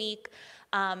 10-week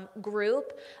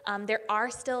group. There are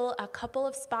still a couple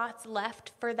of spots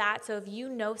left for that, so if you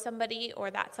know somebody or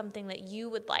that's something that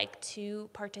you would like to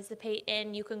participate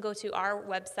in, you can go to our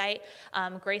website,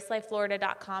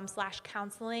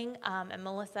 gracelifeflorida.com/counseling, and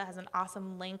Melissa has an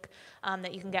awesome link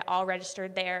that you can get all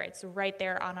registered there. It's right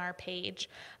there on our page.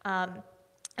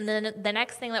 And then the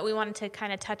next thing that we wanted to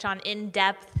kind of touch on in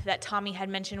depth that Tommy had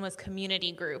mentioned was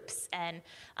community groups. And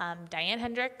Diane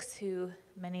Hendricks, who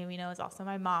many of you know is also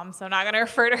my mom, so I'm not going to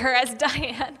refer to her as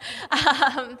Diane.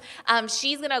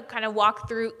 She's going to kind of walk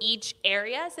through each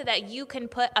area so that you can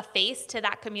put a face to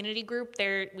that community group.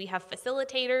 There we have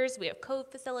facilitators, we have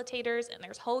co-facilitators, and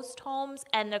there's host homes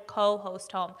and a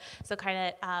co-host home. So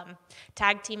kind of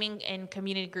tag teaming in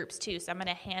community groups too. So I'm going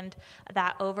to hand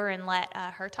that over and let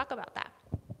her talk about that.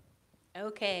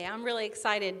 Okay, I'm really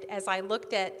excited. As I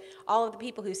looked at all of the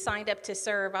people who signed up to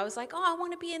serve, I was like, oh, I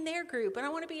want to be in their group, and I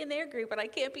want to be in their group, but I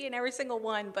can't be in every single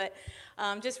one. But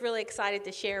I'm just really excited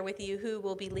to share with you who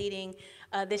will be leading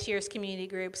this year's community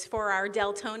groups. For our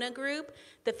Deltona group,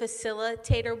 the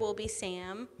facilitator will be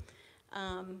Sam.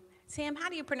 Sam, how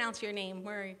do you pronounce your name?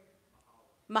 Where are you?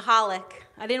 Mahalik.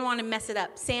 I didn't want to mess it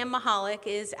up. Sam Mahalik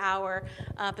is our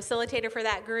facilitator for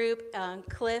that group.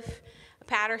 Cliff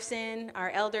Patterson,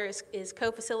 our elder, is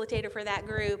co-facilitator for that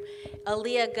group.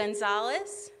 Aaliyah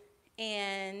Gonzalez,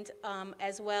 and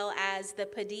as well as the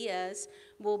Padillas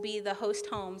will be the host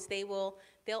homes. They'll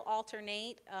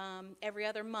alternate every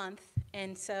other month,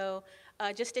 and so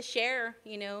just to share,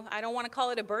 I don't want to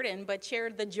call it a burden, but share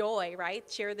the joy, right?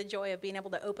 Share the joy of being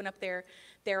able to open up their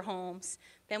homes.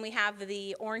 Then we have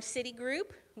the Orange City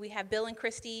group. We have Bill and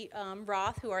Christy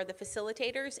Roth, who are the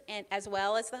facilitators, and as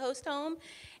well as the host home.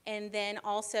 And then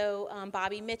also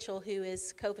Bobby Mitchell, who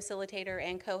is co-facilitator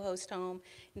and co-host home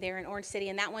there in Orange City.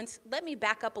 And that one's, let me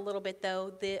back up a little bit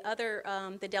though. The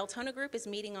Deltona group is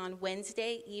meeting on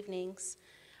Wednesday evenings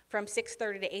from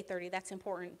 6:30 to 8:30. That's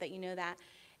important that you know that.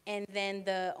 And then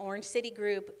the Orange City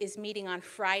group is meeting on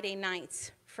Friday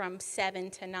nights from 7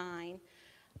 to 9.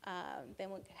 Then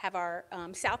we'll have our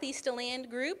Southeast DeLand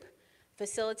group.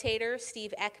 Facilitator,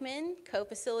 Steve Ekman,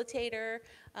 co-facilitator,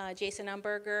 Jason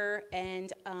Umberger,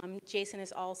 and Jason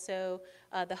is also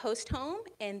the host home.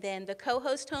 And then the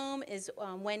co-host home is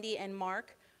Wendy and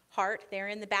Mark Hart. They're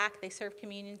in the back. They serve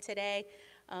communion today.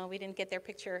 We didn't get their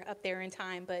picture up there in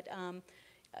time, but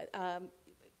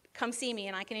come see me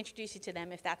and I can introduce you to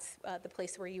them if that's the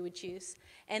place where you would choose.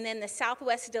 And then the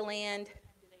Southwest DeLand.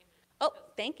 Oh,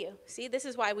 thank you. See, this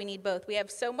is why we need both. We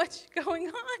have so much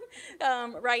going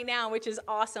on right now, which is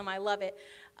awesome. I love it.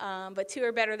 But two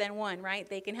are better than one, right?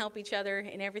 They can help each other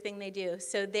in everything they do.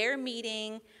 So they're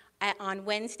meeting on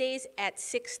Wednesdays at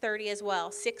 6:30 as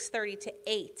well, 6:30 to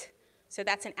 8. So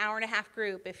that's an hour-and-a-half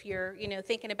group. If you're,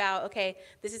 thinking about, okay,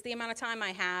 this is the amount of time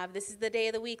I have. This is the day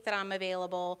of the week that I'm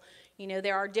available.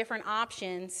 There are different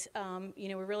options.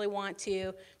 We really want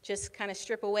to just kind of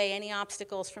strip away any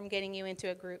obstacles from getting you into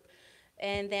a group.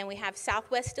 And then we have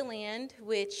Southwest DeLand,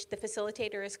 which the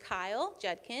facilitator is Kyle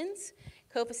Judkins,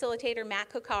 co-facilitator Matt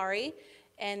Kokari,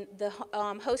 and the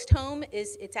host home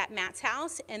it's at Matt's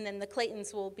house, and then the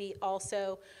Claytons will be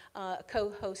also a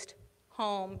co-host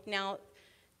home. Now,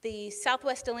 the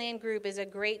Southwest DeLand group is a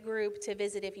great group to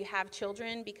visit if you have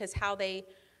children, because how they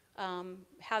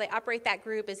operate that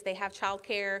group is they have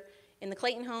childcare in the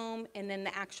Clayton home, and then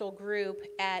the actual group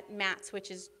at Matt's,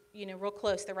 which is real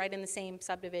close. They're right in the same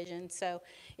subdivision. So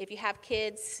if you have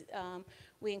kids,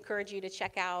 we encourage you to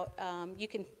check out. You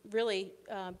can really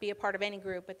be a part of any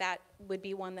group, but that would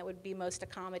be one that would be most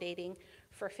accommodating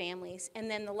for families. And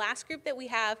then the last group that we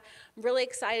have, I'm really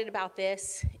excited about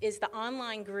this, is the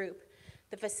online group.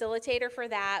 The facilitator for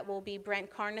that will be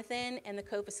Brent Carnathan, and the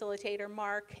co-facilitator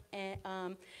Mark. And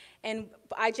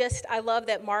I love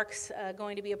that Mark's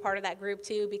going to be a part of that group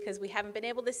too, because we haven't been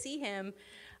able to see him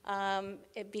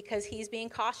because he's being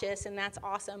cautious, and that's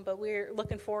awesome. But we're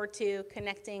looking forward to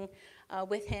connecting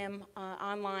with him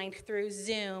online through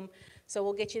Zoom. So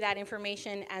we'll get you that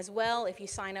information as well. If you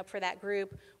sign up for that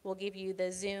group, we'll give you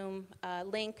the Zoom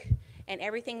link and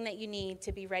everything that you need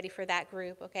to be ready for that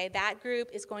group. Okay, that group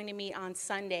is going to meet on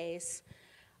Sundays,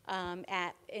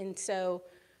 and so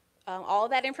all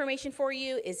of that information for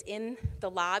you is in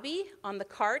the lobby on the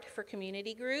cart for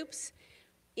community groups.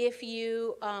 If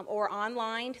you or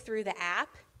online through the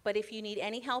app, But if you need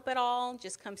any help at all,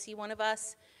 just come see one of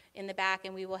us in the back,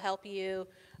 and we will help you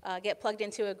get plugged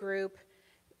into a group.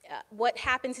 What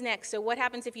happens next? So what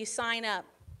happens if you sign up?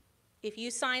 If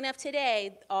you sign up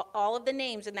today, all of the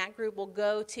names in that group will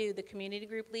go to the community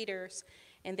group leaders,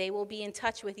 and they will be in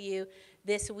touch with you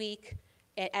this week,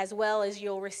 as well as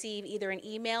you'll receive either an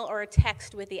email or a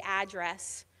text with the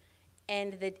address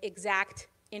and the exact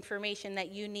information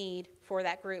that you need for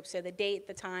that group. So the date,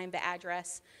 the time, the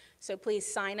address. So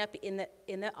please sign up in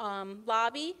the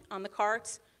lobby on the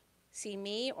carts, see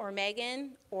me or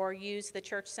Megan, or use the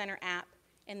Church Center app,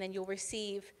 and then you'll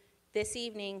receive this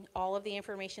evening all of the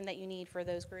information that you need for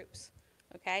those groups,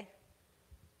 okay?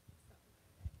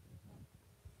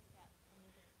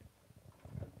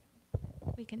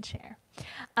 We can share.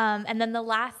 And then the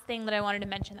last thing that I wanted to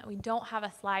mention that we don't have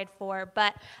a slide for,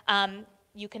 but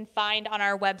you can find on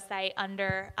our website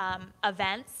under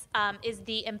events is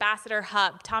the Ambassador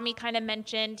Hub. Tommy kind of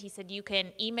mentioned, he said you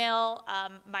can email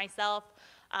myself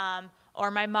or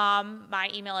my mom. My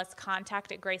email is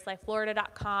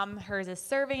contact@gracelifeflorida.com. Hers is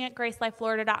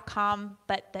serving@gracelifeflorida.com.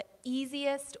 But the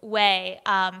easiest way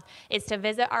is to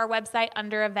visit our website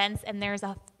under events, and there's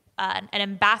an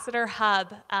Ambassador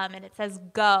Hub, and it says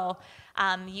Go.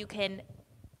 You can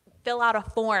fill out a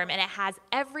form, and it has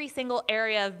every single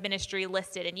area of ministry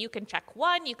listed, and you can check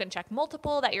one, you can check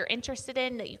multiple that you're interested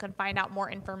in, that you can find out more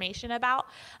information about.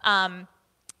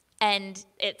 And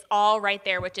it's all right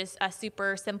there, which is a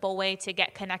super simple way to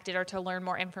get connected or to learn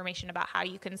more information about how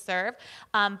you can serve.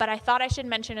 But I thought I should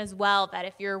mention as well that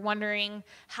if you're wondering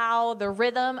how the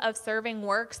rhythm of serving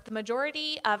works, the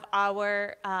majority of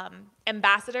our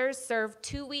ambassadors serve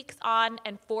 2 weeks on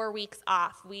and 4 weeks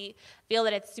off. We feel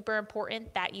that it's super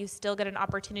important that you still get an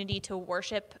opportunity to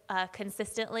worship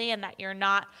consistently, and that you're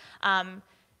not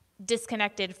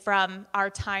disconnected from our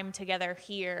time together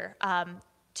here.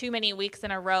 Too many weeks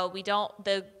in a row.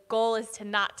 The goal is to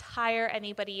not tire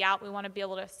anybody out. We want to be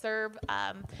able to serve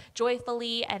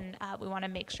joyfully, and we want to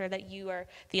make sure that you are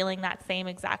feeling that same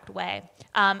exact way.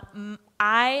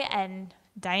 I and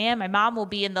Diane, my mom, will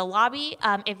be in the lobby.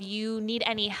 If you need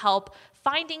any help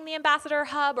finding the Ambassador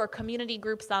Hub or community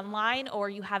groups online, or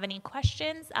you have any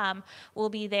questions, we'll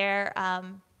be there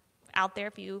out there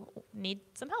if you need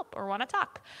some help or want to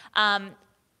talk.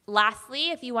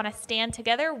 Lastly, if you want to stand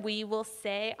together, we will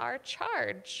say our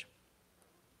charge.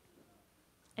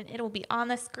 And it'll be on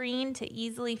the screen to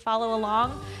easily follow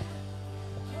along.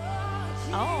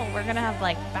 Oh, we're going to have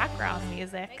like background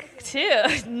music too.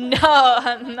 No,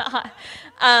 I'm not.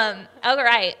 All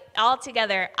right, all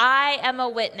together. I am a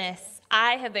witness.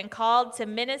 I have been called to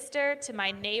minister to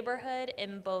my neighborhood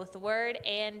in both word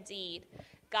and deed.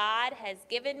 God has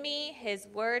given me his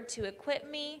word to equip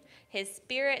me, his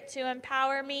spirit to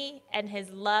empower me, and his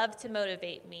love to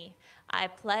motivate me. I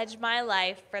pledge my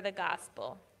life for the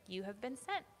gospel. You have been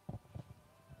sent.